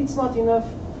 Maybe it's not enough.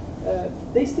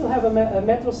 They still have a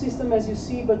metro system, as you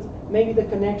see, but maybe the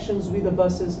connections with the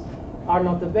buses are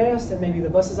not the best, and maybe the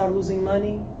buses are losing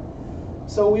money.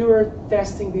 So we were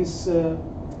testing this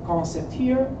concept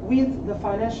here with the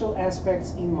financial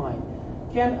aspects in mind.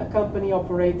 Can a company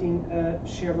operating a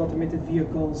shared automated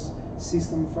vehicles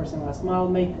system, first and last mile,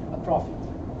 make a profit?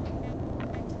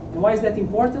 And why is that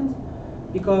important?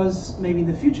 Because maybe in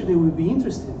the future they will be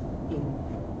interested in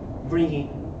bringing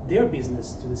their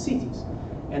business to the cities.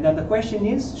 And then the question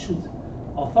is, should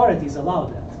authorities allow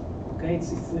that? Okay,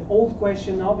 it's the old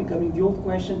question now becoming the old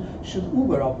question, should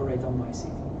Uber operate on my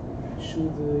city?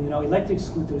 Should electric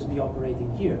scooters be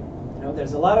operating here?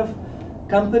 There's a lot of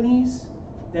companies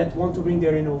that want to bring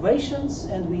their innovations,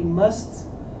 and we must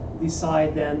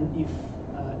decide then if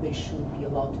they should be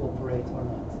allowed to operate or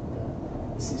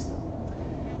not the system.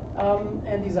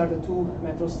 And these are the 2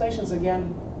 metro stations.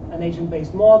 Again, an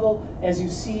agent-based model. As you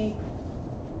see,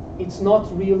 it's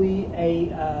not really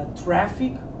a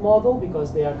traffic model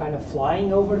because they are kind of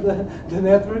flying over the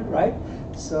network, right?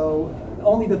 So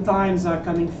only the times are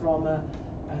coming from a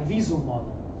Visum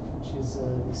model, which is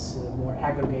this more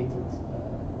aggregated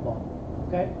model,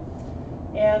 okay?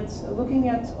 And looking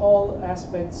at all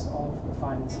aspects of the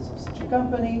finances of such a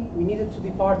company, we needed to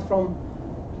depart from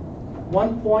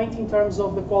one point in terms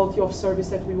of the quality of service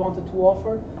that we wanted to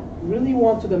offer. We really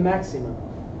want to the maximum.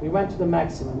 We went to the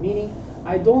maximum, meaning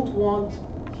I don't want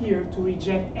here to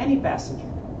reject any passenger.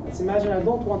 Let's imagine I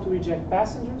don't want to reject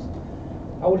passengers.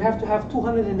 I would have to have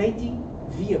 280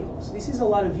 vehicles. This is a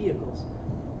lot of vehicles.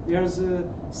 There's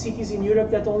cities in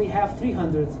Europe that only have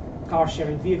 300 car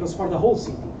sharing vehicles for the whole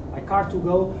city. Like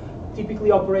Car2Go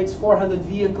typically operates 400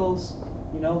 vehicles,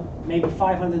 maybe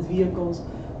 500 vehicles.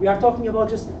 We are talking about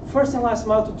just first and last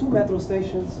mile to 2 metro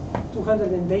stations,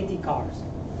 280 cars.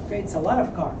 Okay, it's a lot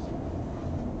of cars.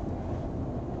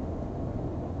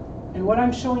 And what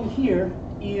I'm showing here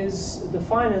is the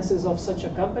finances of such a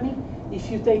company if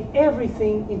you take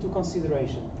everything into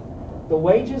consideration. The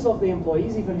wages of the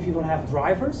employees, even if you don't have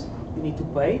drivers, you need to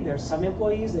pay. There's some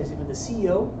employees, there's even the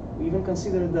CEO. We even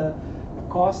consider the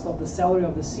cost of the salary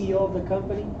of the CEO of the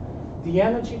company, the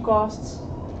energy costs,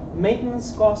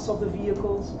 maintenance costs of the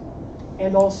vehicles,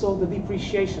 and also the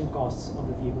depreciation costs of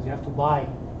the vehicles. You have to buy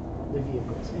the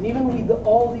vehicles. And even with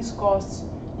all these costs,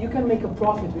 you can make a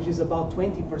profit, which is about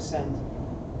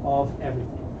 20% of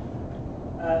everything.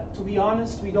 To be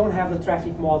honest, we don't have the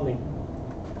traffic modeling,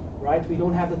 right? We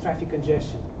don't have the traffic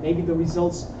congestion. Maybe the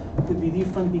results could be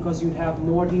different because you'd have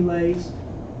more delays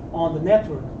on the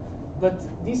network. But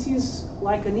this is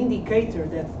like an indicator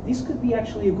that this could be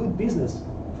actually a good business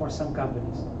for some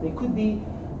companies. They could be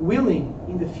willing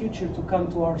in the future to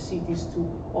come to our cities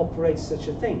to operate such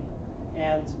a thing.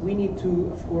 And we need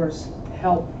to, of course,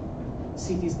 help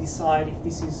cities decide if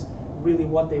this is really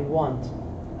what they want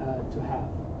to have.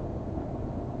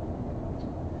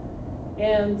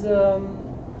 And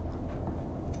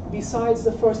besides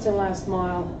the first and last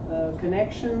mile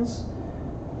connections,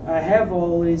 I have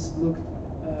always looked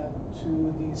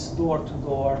to this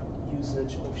door-to-door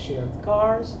usage of shared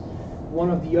cars. One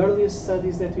of the earliest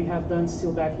studies that we have done,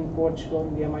 still back in Portugal,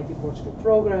 in the MIT Portugal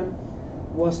program,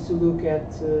 was to look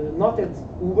at, not at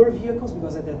Uber vehicles,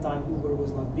 because at that time Uber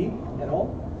was not big at all,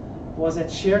 was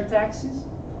at shared taxis.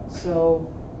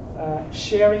 So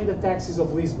sharing the taxis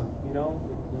of Lisbon,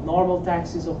 the normal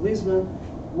taxis of Lisbon.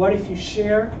 What if you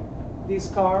share these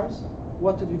cars?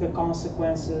 What would be the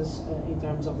consequences in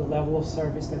terms of the level of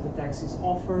service that the taxis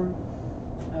offer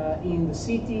in the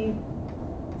city?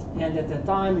 And at that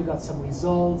time, we got some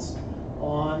results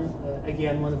on,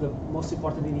 again, one of the most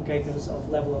important indicators of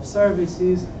level of service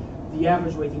is the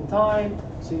average waiting time.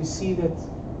 So you see that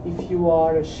if you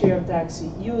are a shared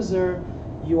taxi user,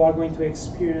 you are going to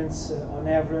experience, on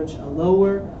average, a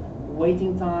lower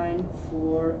waiting time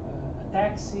for a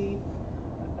taxi.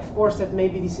 Of course, that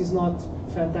maybe this is not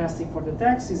fantastic for the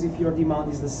taxis. If your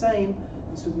demand is the same,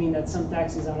 this would mean that some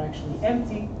taxis are actually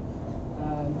empty.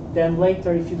 Then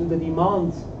later, if you do the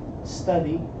demand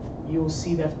study, you'll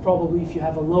see that probably if you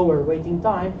have a lower waiting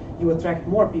time, you attract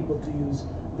more people to use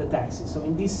the taxi. So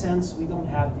in this sense, we don't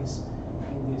have this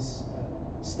in this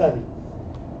study.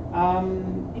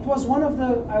 It was one of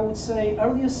the, I would say,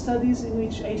 earliest studies in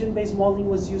which agent-based modeling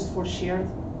was used for shared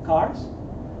cars.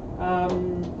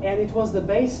 And it was the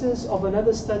basis of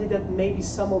another study that maybe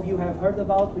some of you have heard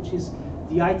about, which is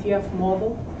the ITF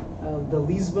model, the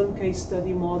Lisbon case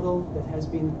study model that has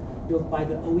been built by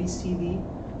the OECD.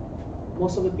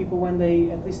 Most of the people, when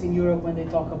they, at least in Europe, when they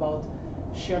talk about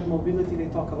shared mobility, they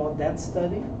talk about that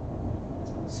study.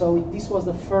 So this was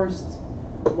the first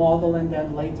model, and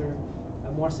then later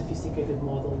a more sophisticated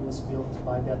model was built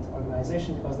by that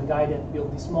organization, because the guy that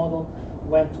built this model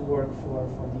went to work for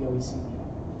the OECD.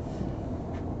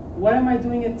 What am I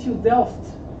doing at TU Delft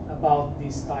about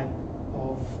this type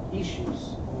of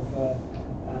issues,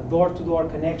 of door-to-door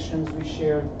connections with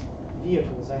shared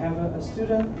vehicles? I have a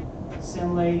student,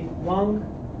 Senlei Wang,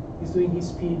 is doing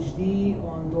his PhD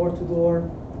on door-to-door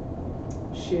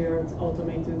shared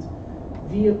automated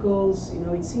vehicles. You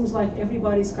know, it seems like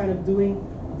everybody's kind of doing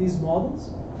these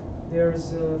models.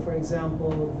 There's, for example,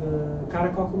 the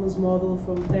Karakokumas model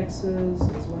from Texas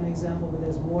is one example, but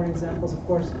there's more examples. Of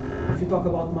course, if you talk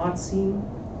about Matsim,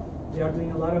 they are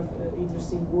doing a lot of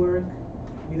interesting work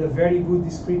with a very good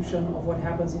description of what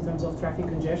happens in terms of traffic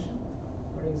congestion,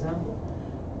 for example.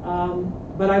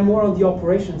 But I'm more on the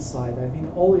operations side. I've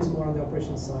been always more on the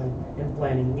operations side and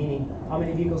planning, meaning how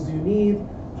many vehicles do you need?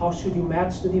 How should you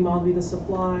match the demand with the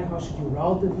supply? How should you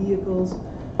route the vehicles?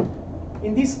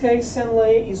 In this case,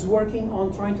 Senlei is working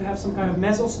on trying to have some kind of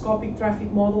mesoscopic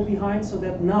traffic model behind, so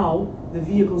that now the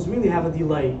vehicles really have a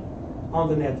delay on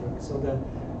the network. So the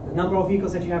number of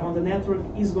vehicles that you have on the network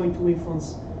is going to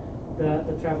influence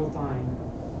the travel time.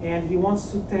 And he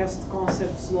wants to test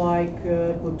concepts like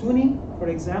platooning, for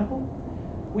example,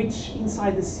 which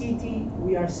inside the city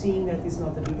we are seeing that is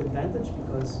not a big advantage,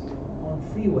 because on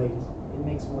freeways it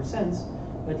makes more sense.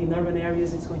 But in urban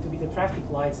areas, it's going to be the traffic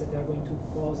lights that are going to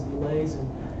cause delays, and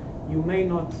you may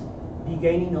not be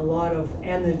gaining a lot of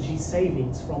energy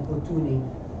savings from platooning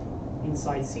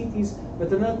inside cities.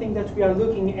 But another thing that we are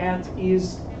looking at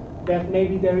is that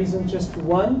maybe there isn't just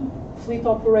one fleet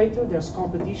operator, there's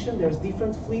competition, there's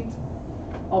different fleet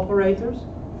operators,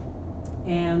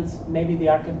 and maybe they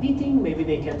are competing, maybe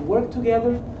they can work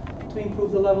together to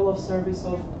improve the level of service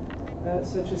of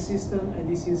such a system, and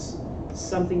this is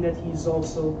something that he's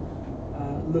also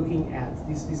looking at.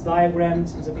 This diagram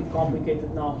is a bit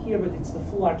complicated now here, but it's the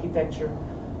full architecture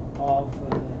of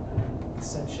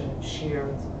such a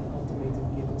shared automated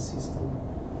vehicle system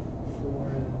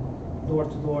for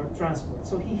door-to-door transport.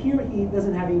 So here he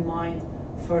doesn't have in mind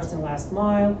first and last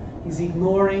mile. He's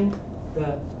ignoring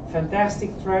the fantastic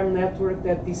tram network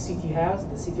that this city has,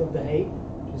 the city of The Hague,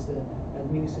 which is the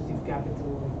administrative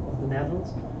capital of the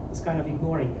Netherlands. He's kind of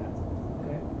ignoring that.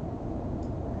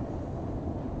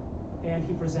 And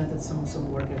he presented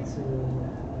some work at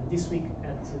this week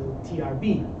at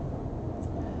TRB.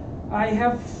 I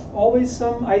have always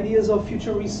some ideas of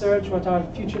future research, what are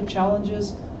future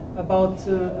challenges about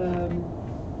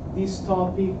this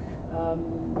topic.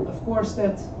 Of course,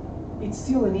 that it's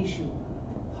still an issue.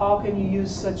 How can you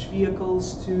use such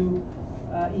vehicles to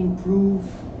improve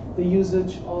the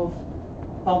usage of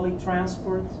public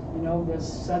transport? You know,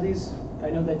 there's studies.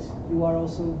 I know that you are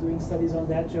also doing studies on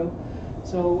that, Joe.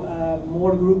 So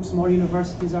more groups, more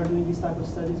universities are doing these type of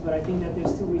studies, but I think that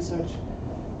there's still research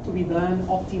to be done,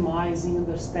 optimizing,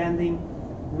 understanding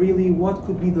really what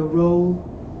could be the role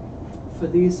for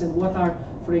this, and what are,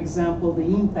 for example, the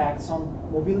impacts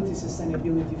on mobility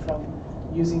sustainability from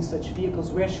using such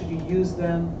vehicles. Where should you use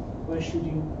them? Where should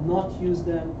you not use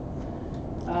them?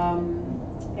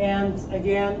 And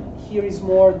again, here is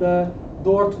more the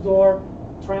door-to-door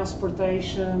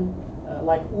transportation,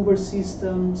 like Uber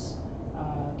systems.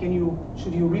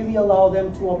 Should you really allow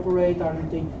them to operate? Are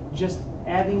they just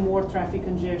adding more traffic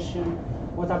congestion?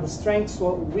 What are the strengths,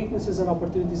 weaknesses, and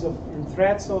opportunities and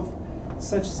threats of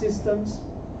such systems?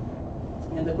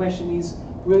 And the question is,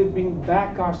 will it bring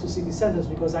back cars to city centers?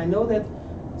 Because I know that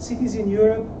cities in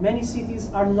Europe, many cities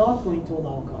are not going to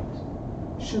allow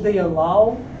cars. Should they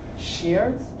allow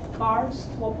shared cars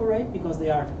to operate because they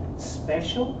are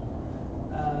special?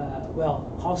 Well,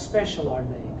 how special are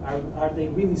they? Are they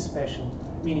really special?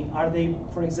 Meaning, are they,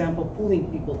 for example,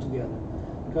 pulling people together?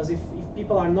 Because if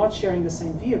people are not sharing the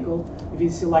same vehicle, if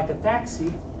it's like a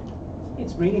taxi,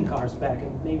 it's bringing cars back,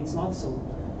 and maybe it's not so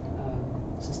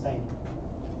sustaining.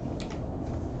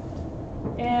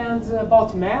 And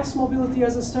about mass mobility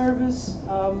as a service,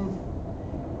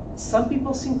 some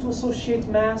people seem to associate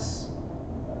mass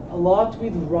a lot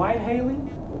with ride-hailing,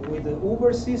 with the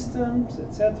Uber systems,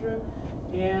 etc.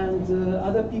 And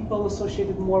other people associate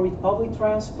it more with public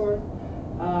transport.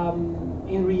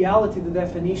 In reality, the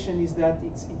definition is that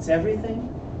it's everything,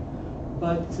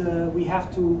 but we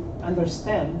have to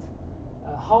understand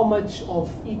how much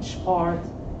of each part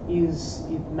is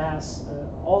mass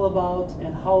all about,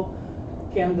 and how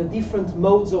can the different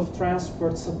modes of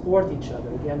transport support each other.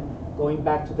 Again, going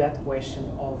back to that question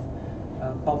of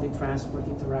public transport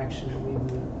interaction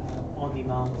with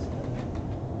on-demand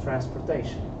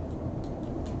transportation.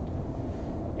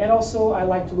 And also, I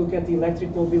like to look at the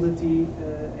electric mobility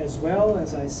as well.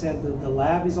 As I said, the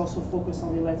lab is also focused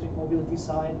on the electric mobility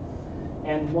side.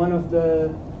 And one of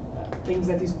the things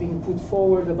that is being put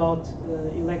forward about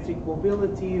electric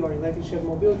mobility or electric shared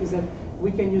mobility is that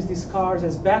we can use these cars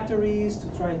as batteries to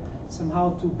try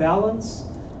somehow to balance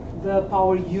the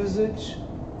power usage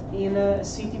in a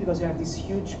city, because you have these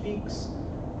huge peaks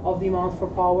of demand for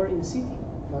power in the city,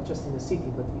 not just in the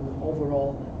city, but in the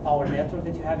overall power network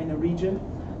that you have in a region.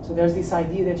 So there's this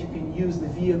idea that you can use the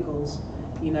vehicles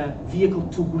in a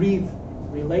vehicle-to-grid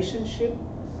relationship,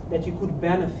 that you could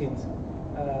benefit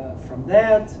from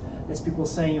that. There's people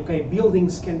saying, okay,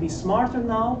 buildings can be smarter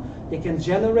now. They can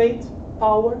generate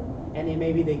power, and then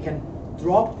maybe they can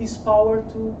drop this power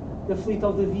to the fleet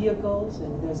of the vehicles.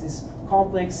 And there's this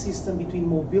complex system between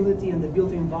mobility and the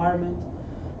built environment.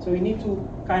 So we need to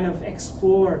kind of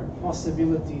explore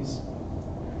possibilities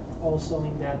also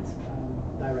in that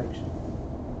direction.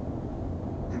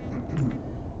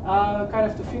 Kind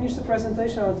of to finish the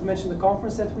presentation, I want to mention the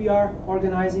conference that we are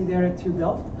organizing there at TU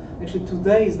Delft. Actually,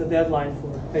 today is the deadline for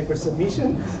paper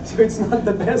submission, so it's not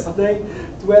the best day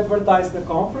to advertise the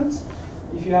conference.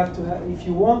 If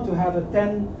you want to have a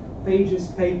 10 pages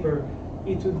paper,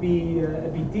 it would be a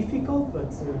bit difficult,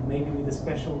 but maybe with a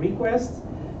special request.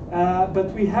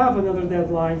 But we have another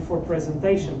deadline for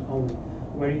presentation only,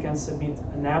 where you can submit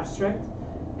an abstract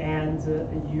and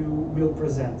you will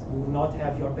present. You will not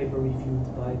have your paper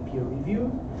reviewed by peer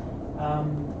review.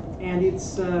 And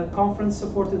it's a conference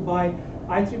supported by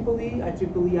IEEE,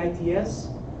 IEEE ITS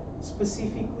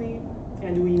specifically,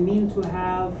 and we mean to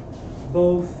have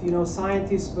both,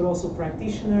 scientists but also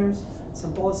practitioners,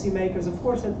 some policymakers. Of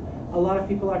course, a lot of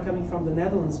people are coming from the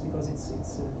Netherlands because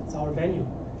it's our venue,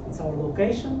 it's our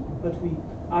location, but we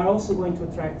are also going to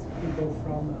attract people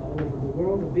from all over the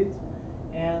world a bit.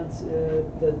 And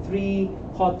the three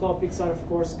hot topics are, of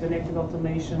course, connected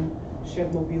automation,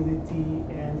 shared mobility,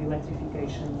 and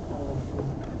electrification of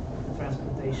the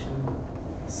transportation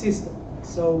system.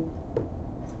 So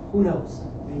who knows?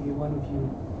 Maybe one of you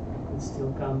could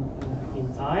still come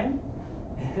in time.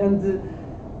 And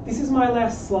this is my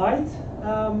last slide.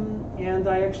 And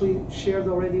I actually shared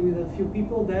already with a few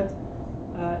people that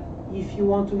if you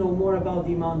want to know more about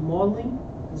demand modeling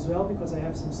as well, because I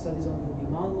have some studies on the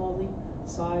demand modeling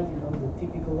side, the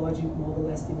typical logic model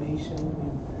estimation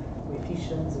with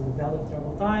coefficients and the value of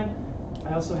travel time.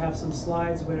 I also have some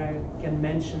slides where I can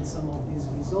mention some of these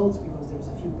results, because there's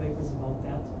a few papers about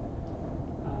that.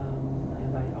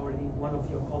 And one of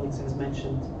your colleagues has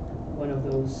mentioned one of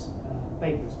those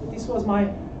papers. But this was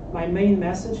my main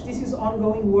message. This is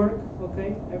ongoing work,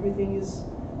 okay? Everything is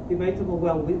debatable.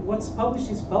 Well, what's published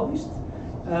is published.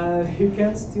 You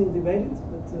can still debate it,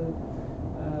 but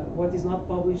what is not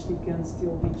published, it can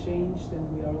still be changed, and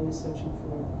we are always searching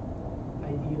for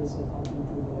ideas of how to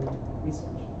improve our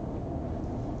research.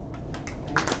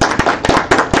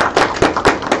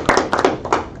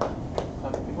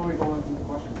 Before we go into the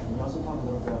questions, can you also talk a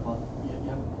little bit about, you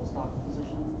have a postdoc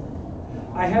position?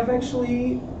 I have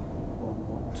actually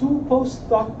 2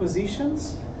 postdoc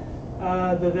positions.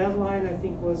 The deadline, I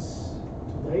think, was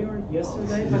today or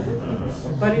yesterday,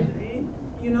 but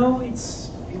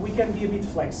we can be a bit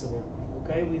flexible,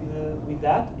 okay, with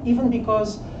that. Even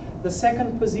because the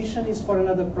second position is for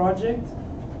another project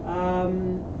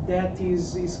that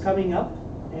is coming up,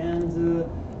 and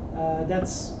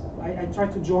I try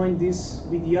to join this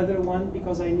with the other one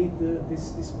because I need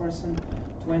this person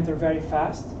to enter very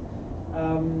fast.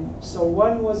 So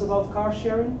one was about car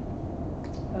sharing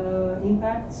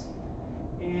impacts,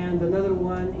 and another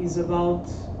one is about,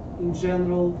 in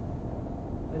general,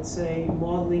 let's say,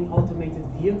 modeling automated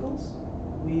vehicles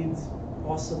with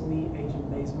possibly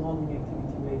agent-based modeling,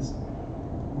 activity-based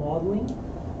modeling.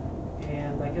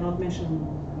 And I cannot mention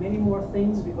many more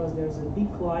things because there's a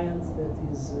big client that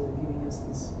is giving us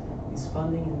this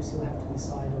funding, and we still have to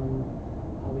decide on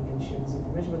how we can share this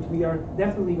information. But we are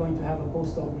definitely going to have a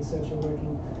postdoc researcher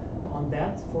working on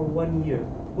that for 1 year.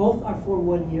 Both are for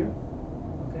 1 year,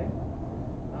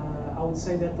 I would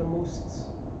say that the most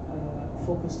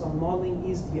focused on modeling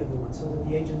is the other one. So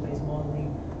the agent-based modeling,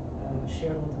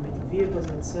 shared automated vehicles,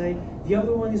 let's say. The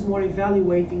other one is more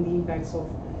evaluating the impacts of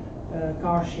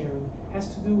car sharing. It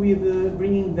has to do with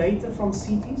bringing data from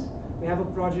cities. We have a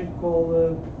project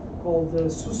called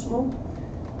SUSMO.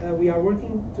 We are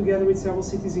working together with several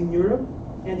cities in Europe,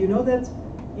 and you know that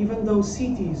even though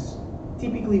cities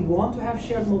typically want to have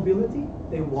shared mobility,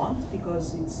 they want,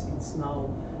 because it's now,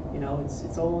 you know,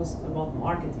 it's almost about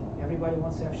marketing. Everybody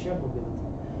wants to have shared mobility.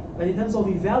 But in terms of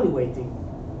evaluating,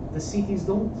 the cities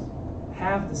don't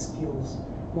have the skills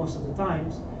most of the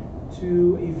times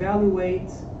to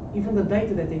evaluate even the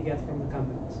data that they get from the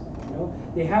companies. You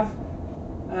know, they have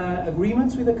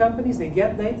agreements with the companies, they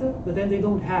get data, but then they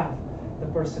don't have the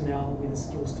personnel with the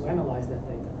skills to analyze that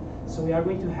data. So we are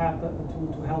going to have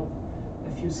to help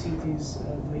a few cities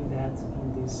doing that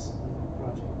in this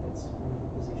project. That's one of the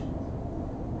positions.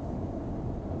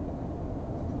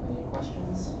 Any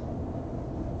questions?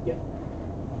 Yeah.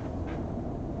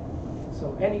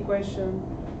 So any question,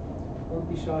 don't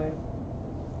be shy.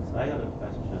 So I got a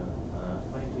question.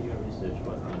 According to your research,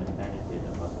 what's the benefit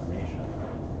of automation of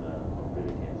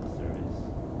mobility as a service?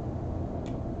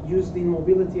 Used in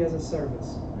mobility as a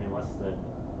service. I mean, what's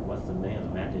the main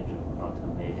advantage of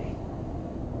automating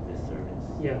this service?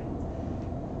 Yeah.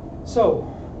 So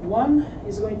one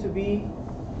is going to be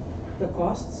the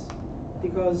costs,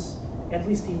 because at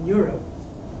least in Europe,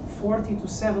 40 to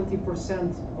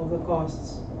 70% of the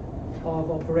costs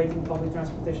of operating public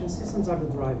transportation systems are the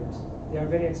drivers. They are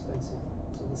very expensive.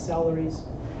 So the salaries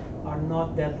are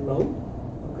not that low.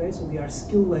 Okay, so they are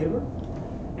skilled labor,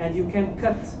 and you can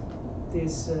cut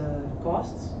these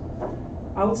costs.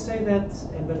 I would say that,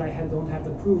 but don't have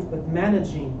the proof, but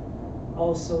managing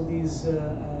also these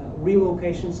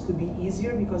relocations could be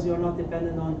easier, because you're not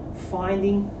dependent on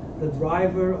finding the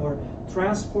driver or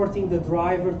transporting the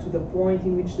driver to the point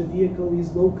in which the vehicle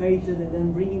is located and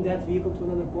then bringing that vehicle to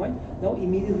another point. No,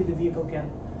 immediately the vehicle can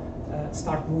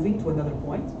start moving to another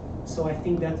point. So I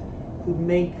think that could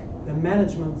make the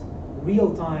management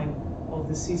real time of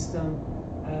the system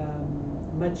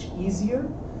much easier.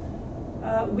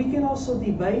 We can also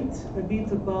debate a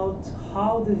bit about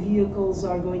how the vehicles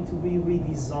are going to be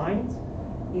redesigned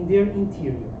in their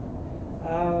interior.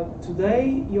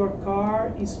 Today, your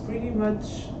car is pretty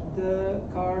much the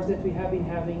cars that we have been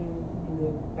having in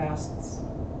the past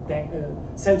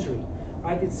century.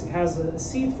 Right? It has a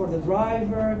seat for the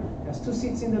driver, has 2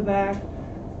 seats in the back.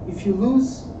 If you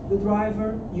lose the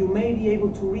driver, you may be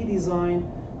able to redesign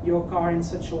your car in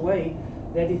such a way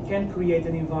that it can create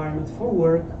an environment for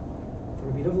work, for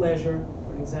a bit of leisure,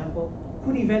 for example,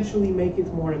 could eventually make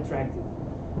it more attractive.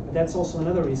 But that's also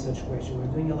another research question.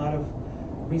 We're doing a lot of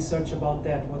research about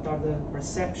that. What are the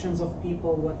perceptions of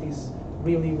people? What is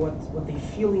really what they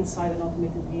feel inside an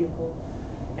automated vehicle?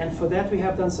 And for that, we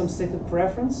have done some stated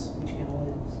preference, which can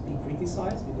always be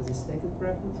criticized because it's stated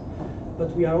preference.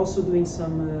 But we are also doing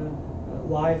some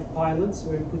live pilots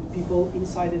where we put people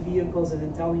inside the vehicles and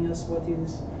then telling us what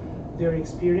is their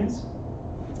experience.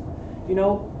 You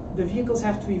know, the vehicles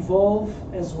have to evolve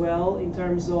as well in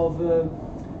terms of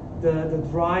the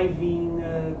driving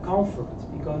comfort,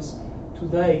 because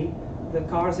today the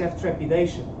cars have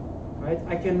trepidation, right?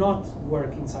 I cannot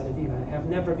work inside a vehicle. I have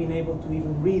never been able to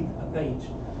even read a page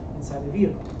inside the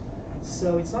vehicle.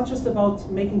 So it's not just about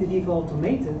making the vehicle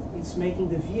automated, it's making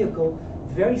the vehicle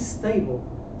very stable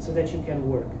so that you can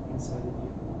work inside the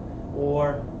vehicle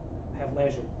or have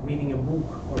leisure, reading a book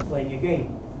or playing a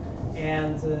game.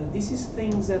 And this is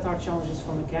things that are challenges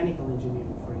for mechanical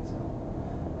engineering, for example.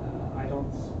 I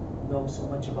don't know so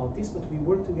much about this, but we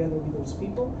work together with those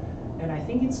people, and I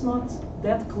think it's not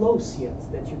that close yet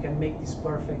that you can make this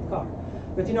perfect car.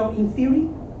 But you know, in theory,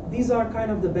 these are kind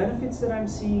of the benefits that I'm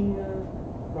seeing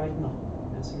right now,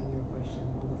 answering your question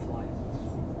on the fly.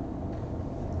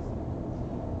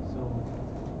 So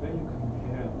when you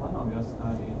compare one of your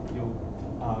studies, you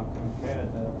compare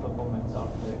the performance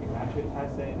of the electric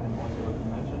taxi and also the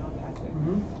conventional taxi.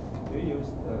 Mm-hmm. Do you use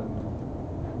the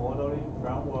modeling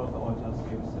framework or just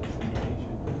use the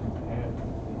simulation to compare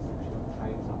these two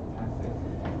types of taxis?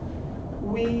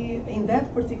 In that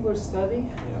particular study,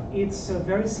 Yeah. it's a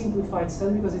very simplified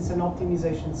study because it's an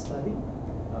optimization study.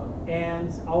 And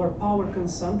our power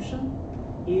consumption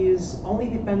is only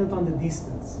dependent on the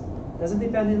distance. Doesn't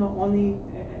depend on only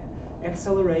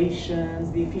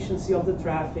accelerations, the efficiency of the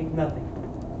traffic, nothing.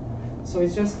 So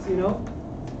it's just, you know,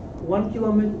 1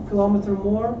 kilometer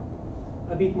more,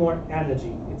 a bit more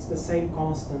energy. It's the same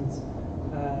constant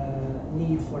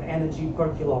need for energy per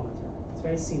kilometer. It's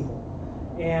very simple.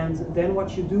 And then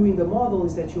what you do in the model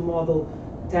is that you model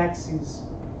taxis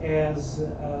as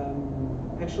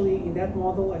actually in that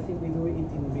model, I think we do it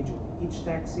individually. Each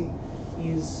taxi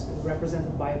is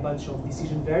represented by a bunch of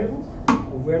decision variables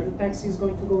of where the taxi is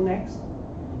going to go next.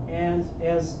 And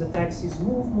as the taxis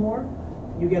move more,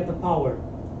 you get the power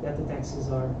that the taxis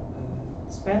are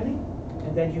spending,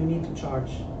 and then you need to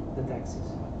charge the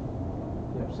taxis.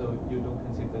 Yeah, so you don't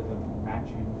consider the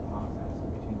matching process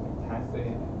between the taxi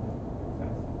and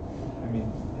the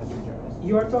passengers?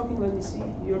 You are talking, let me see,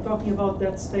 you're talking about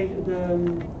that state,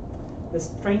 the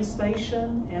train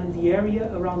station and the area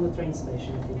around the train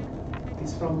station, I think.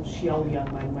 It's from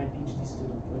Xiaolian, my PhD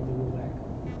student, when we go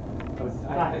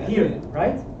back. Here,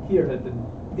 right? Here.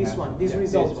 This one, these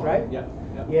results, right? Yeah.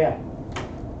 Yeah.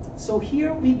 So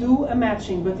here we do a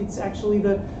matching, but it's actually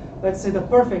the, let's say the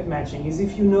perfect matching is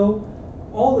if you know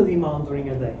all the demand during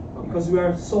a day, because we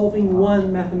are solving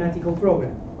one mathematical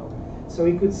program. So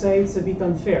we could say it's a bit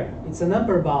unfair. It's an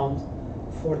upper bound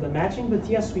for the matching, but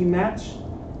yes, we match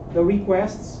the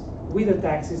requests with the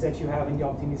taxes that you have in the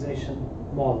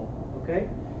optimization model, okay?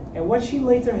 And what she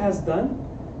later has done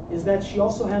is that she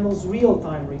also handles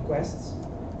real-time requests.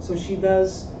 So she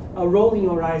does a rolling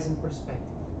horizon perspective.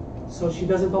 So she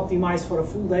doesn't optimize for a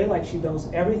full day like she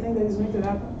does everything that is going to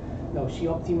happen. No, she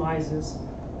optimizes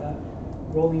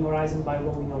rolling horizon by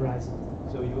rolling horizon.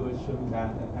 So you assume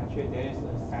that actually there is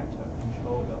a sector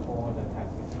control all the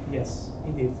taxis? Yes,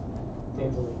 indeed.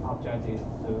 Totally. The object is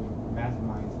to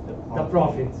maximize the profit. The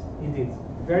profit, indeed.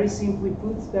 Very simply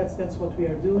put, that's what we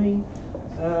are doing.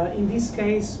 In this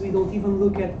case, we don't even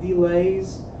look at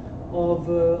delays of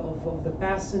the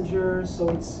passengers, so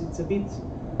it's a bit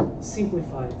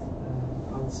simplified,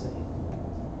 I would say.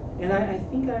 And I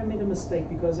think I made a mistake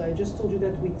because I just told you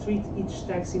that we treat each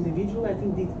taxi individually. I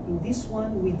think in this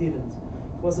one we didn't.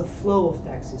 It was a flow of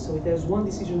taxis, so it has one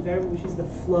decision variable, which is the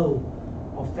flow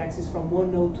of taxis from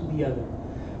one node to the other.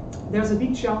 There's a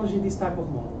big challenge in this type of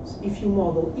models. If you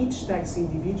model each taxi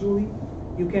individually,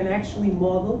 you can actually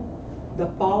model the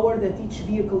power that each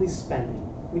vehicle is spending,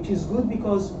 which is good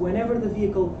because whenever the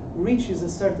vehicle reaches a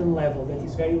certain level that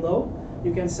is very low,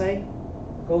 you can say,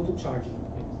 go to charging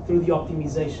through the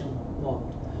optimization model.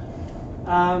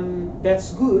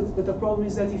 That's good, but the problem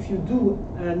is that if you do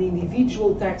an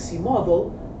individual taxi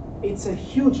model, it's a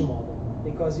huge model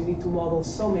because you need to model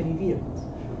so many vehicles.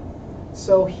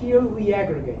 So here we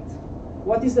aggregate.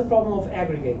 What is the problem of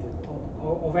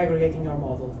aggregating your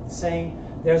model? Saying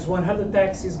there's 100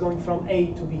 taxis going from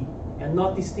A to B and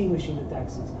not distinguishing the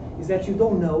taxis. Is that you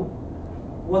don't know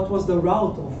what was the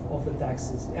route of the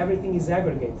taxis. Everything is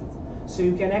aggregated. So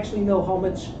you can actually know how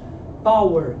much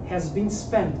power has been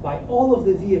spent by all of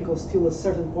the vehicles till a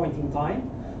certain point in time,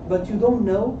 but you don't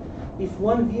know if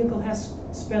one vehicle has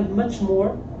spent much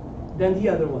more than the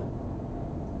other one.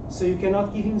 So you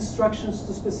cannot give instructions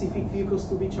to specific vehicles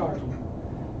to be charging.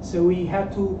 So we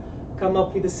had to come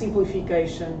up with a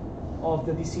simplification of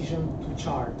the decision to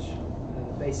charge.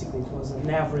 Basically, it was an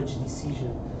average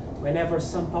decision. Whenever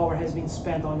some power has been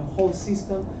spent on a whole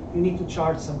system, you need to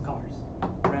charge some cars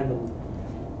randomly.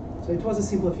 So it was a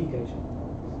simplification.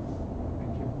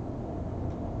 Thank you.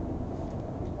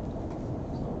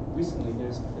 So recently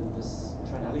there's been this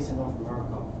trend, at least in North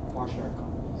America, of car share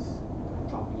companies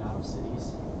dropping out of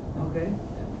cities. Okay. And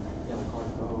yeah, the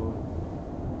Car2Go.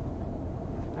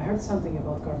 I heard something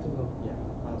about Car2Go.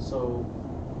 Yeah. So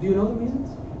Do you know the reasons?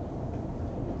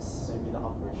 it's maybe the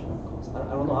operational cost. I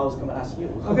don't know. I was going to ask you.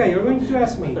 Okay, you're going to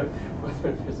ask me.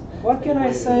 whether there's What can any I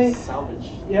way to say?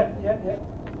 Salvage. Yeah.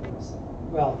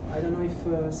 Well, I don't know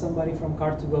if somebody from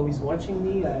Car2Go is watching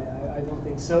me. I don't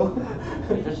think so.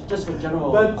 just for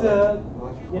general. But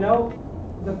electrical. you know,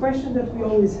 the question that we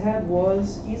always had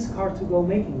was, is Car2Go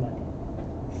making money?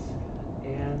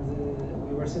 And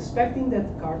we were suspecting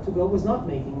that Car2Go was not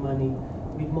making money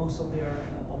with most of their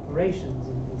operations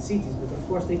in cities. But of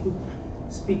course, they could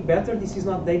speak better. This is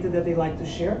not data that they like to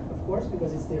share, of course,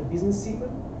 because it's their business secret,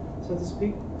 so to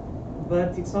speak.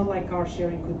 But it's not like car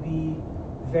sharing could be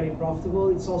very profitable.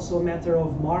 It's also a matter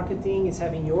of marketing. It's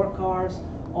having your cars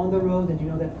on the road, and you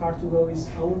know that Car2Go is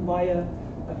owned by a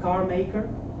car maker.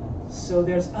 So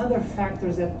there's other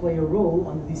factors that play a role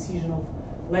on the decision of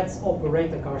let's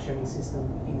operate a car sharing system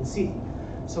in the city.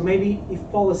 So maybe if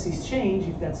policies change,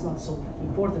 if that's not so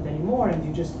important anymore, and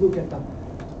you just look at the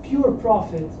pure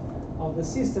profit of the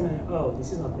system and, oh,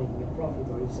 this is not making a profit,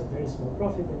 or it's a very small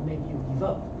profit, then maybe you give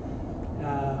up.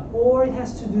 Or it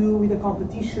has to do with the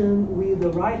competition with the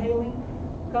ride-hailing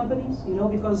companies, you know,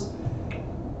 because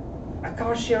a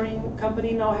car-sharing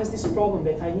company now has this problem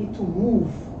that I need to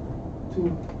move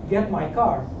to get my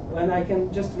car when I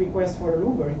can just request for an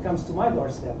Uber. It comes to my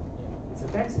doorstep. It's a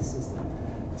taxi system.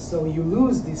 So you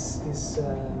lose this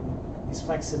this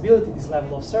flexibility, this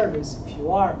level of service, if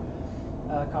you are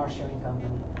a car sharing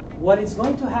company. What is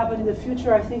going to happen in the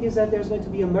future, I think, is that there's going to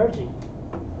be a merging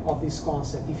of this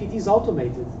concept. If it is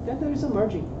automated, then there is a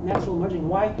merging, natural merging.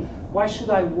 Why should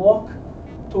I walk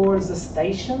towards a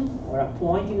station or a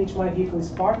point in which my vehicle is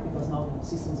parked? Because now the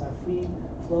systems are free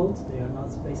float, they are not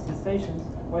based in stations.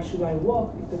 Why should I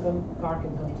walk if the car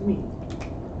can come to me?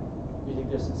 You think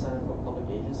there's incentive for public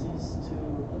agencies to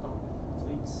adopt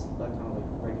fleets that kind of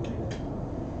like regulate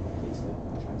fleets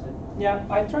like transit? Yeah,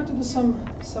 I tried to do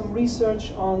some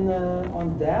research on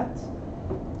that,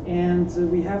 and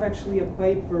we have actually a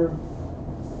paper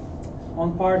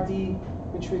on Part D,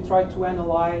 which we try to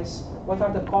analyze what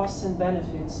are the costs and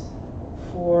benefits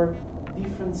for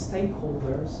different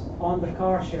stakeholders on the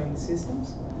car sharing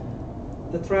systems: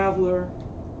 the traveler,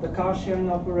 the car sharing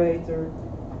operator,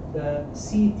 the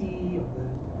city,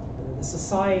 or the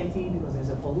society, because there's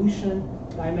a pollution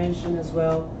dimension as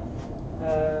well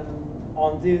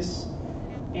on this.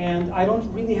 And I don't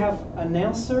really have an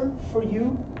answer for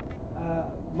you.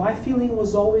 My feeling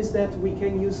was always that we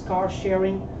can use car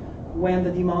sharing when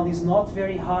the demand is not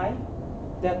very high,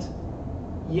 that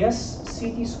yes,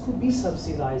 cities could be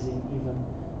subsidizing even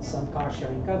some car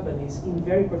sharing companies in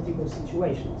very particular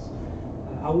situations.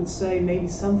 I would say maybe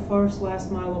some first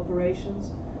last mile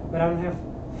operations, but I don't have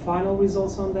final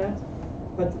results on that.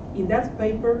 But in that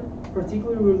paper,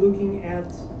 particularly, we're looking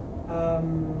at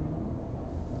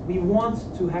we want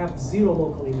to have zero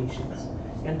local emissions.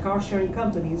 And car sharing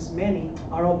companies, many,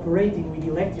 are operating with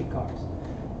electric cars.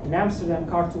 In Amsterdam,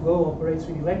 Car2Go operates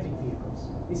with electric vehicles.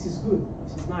 This is good,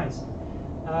 this is nice.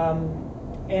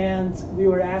 And we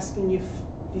were asking if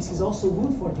this is also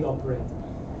good for the operator.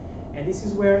 And this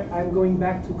is where I'm going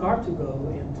back to Car2Go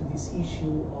and to this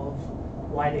issue of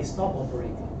why they stop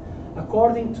operating.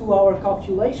 According to our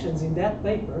calculations in that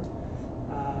paper,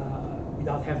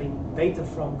 without having data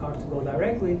from Car2Go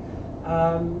directly,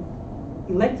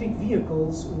 electric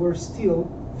vehicles were still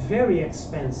very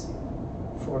expensive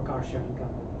for car sharing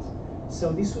companies.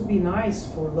 So this would be nice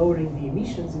for lowering the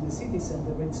emissions in the city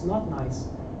center, but it's not nice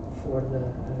for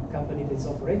the company that's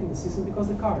operating the system because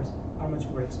the cars are much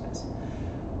more expensive.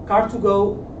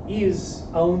 Car2Go is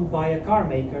owned by a car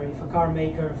maker. If a car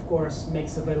maker, of course,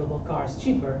 makes available cars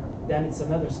cheaper, then it's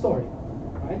another story,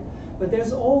 right? But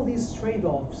there's all these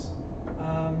trade-offs,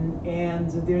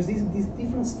 and there's these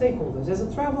different stakeholders. As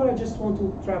a traveler, I just want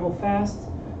to travel fast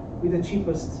with the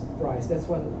cheapest price. That's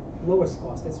what, lowest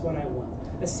cost, that's what I want.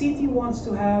 A city wants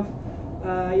to have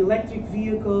electric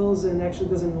vehicles and actually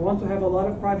doesn't want to have a lot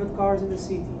of private cars in the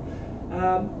city.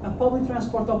 A public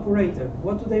transport operator,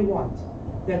 what do they want?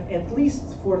 That at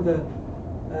least for the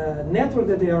network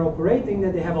that they are operating,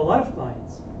 that they have a lot of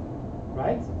clients,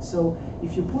 right? So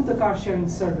if you put a car sharing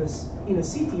service in a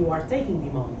city, you are taking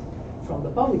demand from the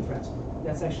public transport.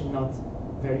 That's actually not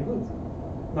very good,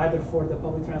 neither for the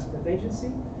public transport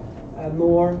agency,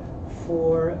 nor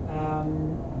for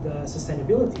the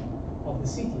sustainability of the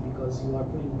city, because you are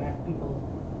putting back people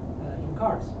in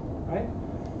cars, right?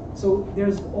 So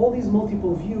there's all these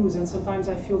multiple views, and sometimes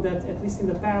I feel that, at least in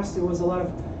the past, there was a lot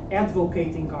of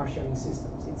advocating car sharing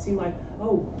systems. It seemed like,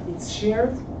 oh, it's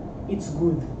shared, it's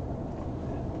good.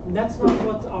 And that's not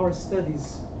what our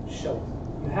studies showed.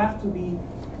 You have to be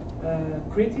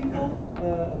critical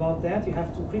about that. You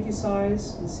have to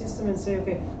criticize the system and say,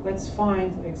 okay, let's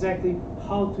find exactly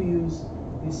how to use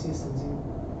these systems in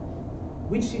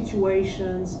which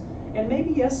situations. And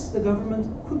maybe, yes, the government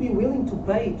could be willing to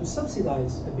pay, to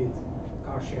subsidize a bit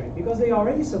car sharing, because they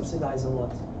already subsidize a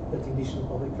lot the traditional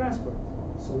public transport.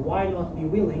 So why not be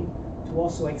willing to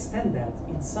also extend that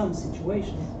in some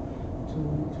situations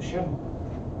to share them?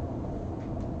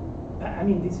 I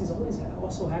mean, this is always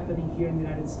also happening here in the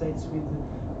United States with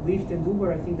Lyft and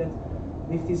Uber. I think that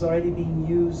Lyft is already being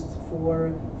used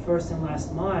for first and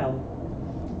last mile.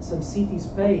 Some cities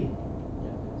pay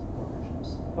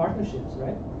partnerships,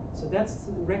 right? So that's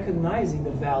recognizing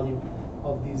the value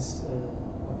of these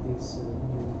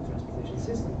new transportation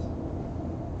systems.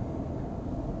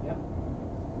 Yeah.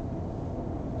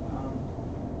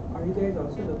 Are you guys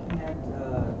also looking at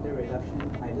the reduction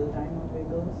in idle time of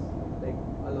vehicles? Like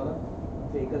a lot of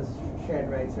vehicles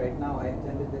shared rides right now. I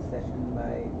attended this session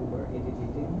by Uber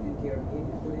ADGT in TRP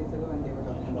 2 days ago, and they were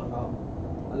talking about how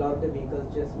a lot of the vehicles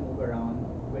just move around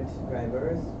with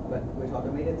drivers, but with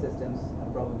automated systems,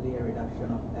 probably a reduction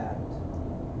of that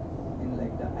in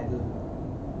like the idle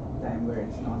time where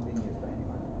it's not being used by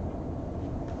anyone.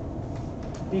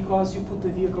 Because you put the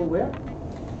vehicle where?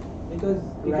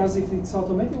 Because if it's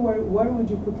automated, where would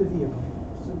you put the vehicle?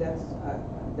 So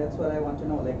that's what I want to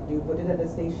know. Like, do you put it at a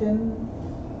station?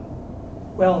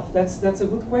 Well, that's a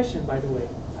good question, by the way.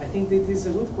 I think that is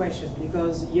a good question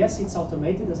because yes, it's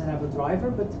automated, doesn't have a driver,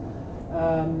 but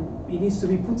it needs to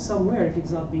be put somewhere if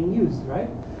it's not being used, right?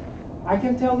 I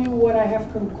can tell you what I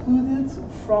have concluded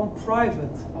from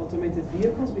private automated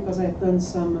vehicles because I've done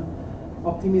some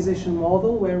optimization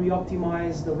model where we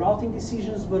optimize the routing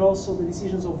decisions, but also the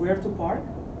decisions of where to park.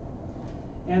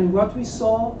 And what we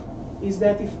saw is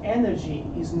that if energy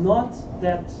is not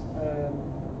that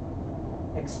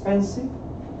expensive,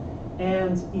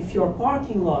 and if your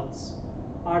parking lots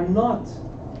are not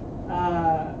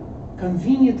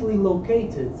conveniently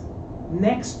located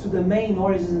next to the main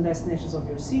origins and destinations of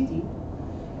your city,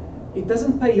 it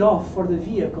doesn't pay off for the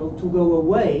vehicle to go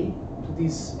away to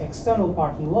this external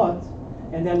parking lot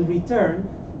and then return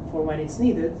for when it's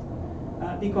needed,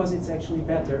 because it's actually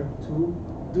better to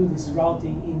do this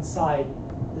routing inside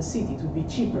the city to be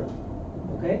cheaper.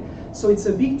 Okay, so it's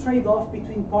a big trade-off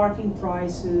between parking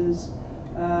prices,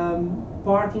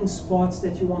 parking spots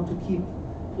that you want to keep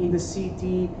in the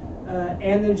city,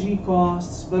 energy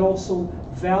costs, but also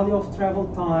value of travel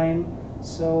time.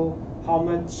 So how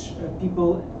much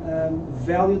people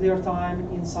value their time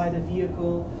inside a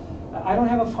vehicle. I don't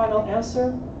have a final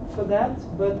answer for that,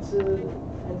 but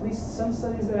at least some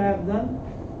studies that I have done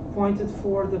pointed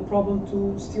for the problem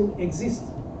to still exist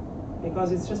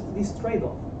because it's just this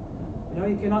trade-off. You know,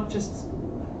 you cannot just.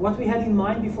 What we had in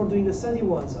mind before doing the study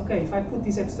was, okay, if I put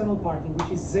this external parking, which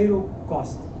is zero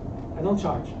cost, I don't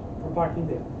charge for parking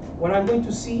there. What I'm going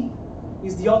to see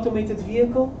is the automated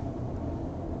vehicle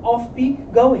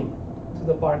off-peak going to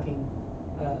the parking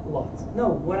lot. No,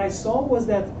 what I saw was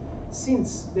that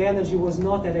since the energy was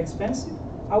not that expensive,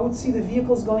 I would see the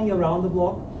vehicles going around the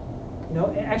block. You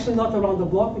know, actually not around the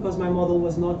block because my model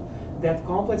was not that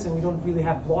complex and we don't really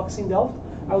have blocks in Delft.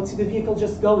 I would see the vehicle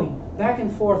just going back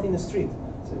and forth in the street.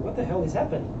 So what the hell is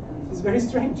happening? It's very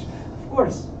strange. Of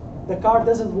course, the car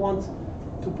doesn't want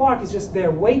to park. It's just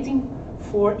there waiting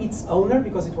for its owner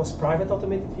because it was private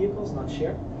automated vehicles, not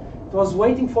shared. It was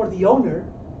waiting for the owner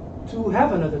to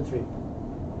have another trip.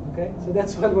 Okay, so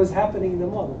that's what was happening in the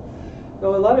model.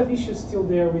 So a lot of issues still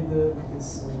there with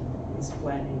this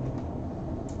planning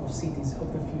of cities of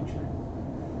the future.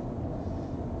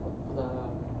 For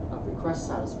the request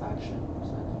satisfaction, as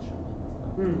I mentioned,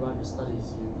 throughout your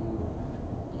studies,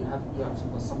 you have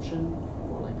some assumption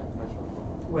for like a threshold.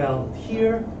 Well,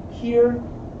 here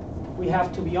we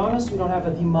have to be honest. We don't have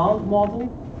a demand model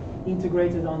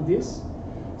integrated on this.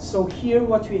 So here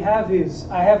what we have is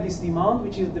I have this demand,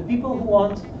 which is the people who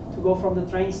want to go from the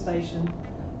train station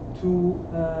to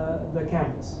the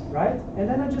campus, right? And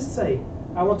then I just say,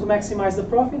 I want to maximize the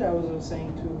profit. I was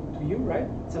saying to you, right?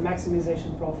 It's a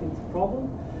maximization profit problem.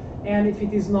 And if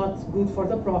it is not good for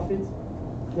the profit,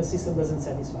 the system doesn't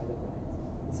satisfy the client.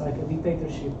 It's like a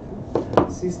dictatorship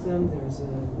system. There's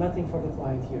nothing for the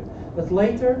client here. But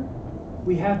later,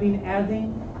 we have been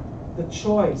adding the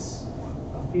choice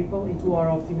of people into our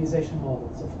optimization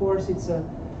models. Of course, it's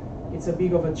a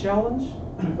big of a challenge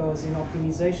because in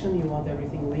optimization you want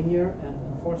everything linear, and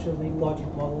unfortunately logic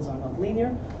models are not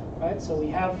linear, right? So we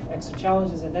have extra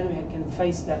challenges, and then we can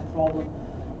face that problem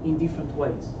in different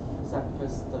ways. Is that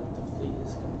because the fleet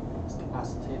is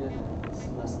capacitated and it's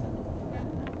less than the demand?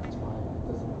 That's why it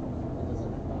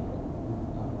doesn't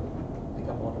pick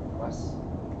up all the requests?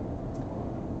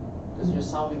 Because you're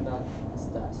solving that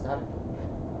statically,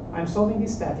 right? I'm solving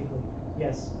this statically,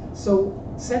 yes. So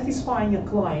satisfying a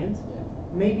client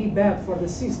may be bad for the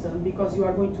system because you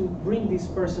are going to bring this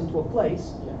person to a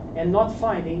place and not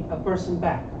finding a person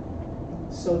back.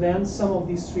 So then some of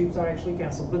these trips are actually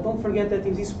canceled. But don't forget that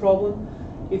in this problem,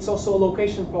 it's also a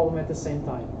location problem at the same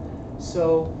time.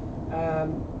 So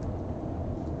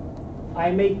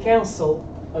I may cancel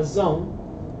a zone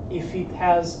if it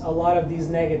has a lot of these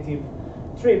negative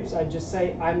trips. I just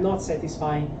say I'm not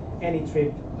satisfying any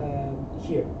trip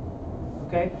here.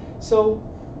 Okay? So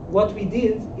what we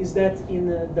did is that in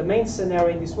the main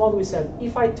scenario in this model, we said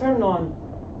if I turn on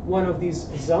one of these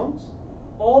zones,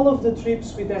 all of the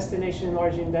trips with destination and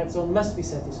origin in that zone must be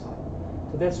satisfied.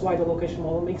 So that's why the location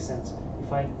model makes sense.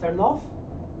 If I turn off,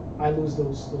 I lose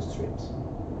those trips.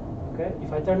 Okay?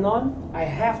 If I turn on, I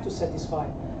have to satisfy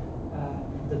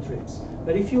the trips.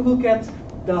 But if you look at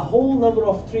the whole number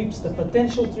of trips, the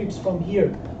potential trips from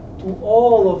here to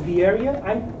all of the area,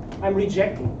 I'm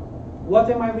rejecting. What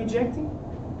am I rejecting?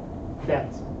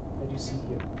 That you see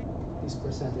here, these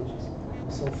percentages.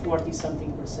 So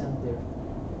 40-something% there.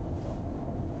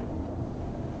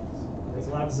 There's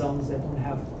a lot of zones that don't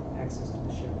have access to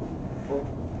the share. For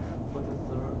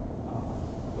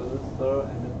the third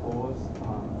and the fourth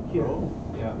Here. row,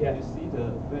 Yeah. you see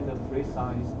when the free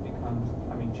size becomes,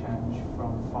 change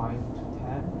from 5 to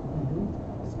 10,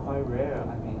 it's quite quite rare.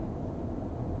 I mean,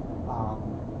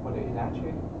 for the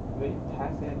electric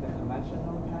taxi and the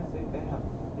conventional taxi, they have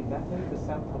exactly the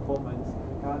same performance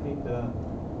regarding the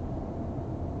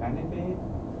benefit,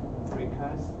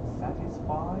 request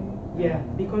satisfied. Yeah,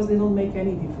 because they don't make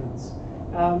any difference.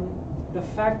 The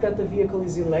fact that the vehicle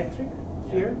is electric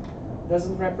here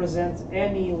doesn't represent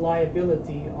any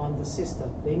liability on the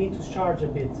system. They need to charge a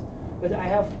bit, but I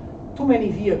have too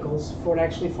many vehicles for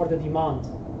the demand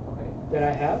that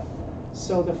I have.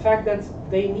 So the fact that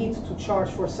they need to charge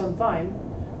for some time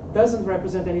doesn't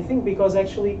represent anything, because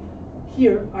actually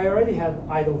here I already have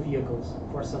idle vehicles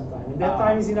for some time, and that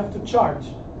time is enough to charge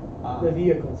the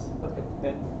vehicles. Okay,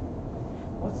 then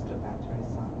what's the battery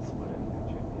size for the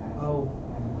electric taxi? Oh,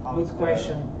 And how good is the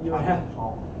question. You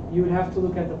would have to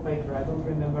look at the paper. I don't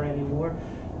remember anymore.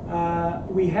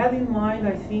 We had in mind,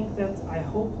 I think that, I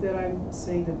hope that I'm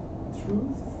saying the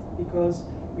truth, because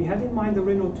we had in mind the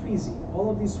Renault Twizy. All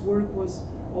of this work was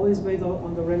always based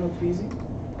on the Renault Twizy.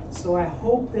 So I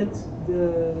hope that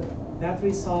the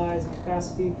battery size,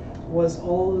 capacity was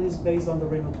always based on the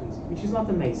Renault Twizy, which is not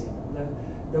amazing.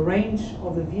 The range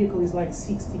of the vehicle is like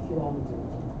 60 kilometers.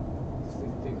 60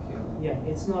 kilometers. Yeah,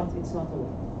 it's not a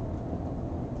lot.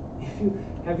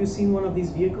 Have you seen one of these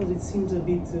vehicles? It seems a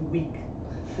bit weak.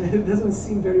 It doesn't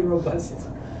seem very robust.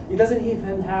 It doesn't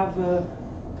even have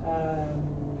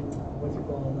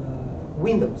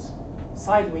windows,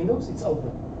 side windows. It's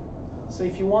open. So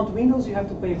if you want windows, you have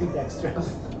to pay a bit extra.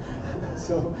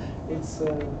 So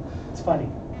it's funny.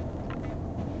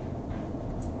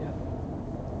 Yeah.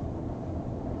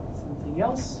 Something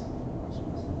else?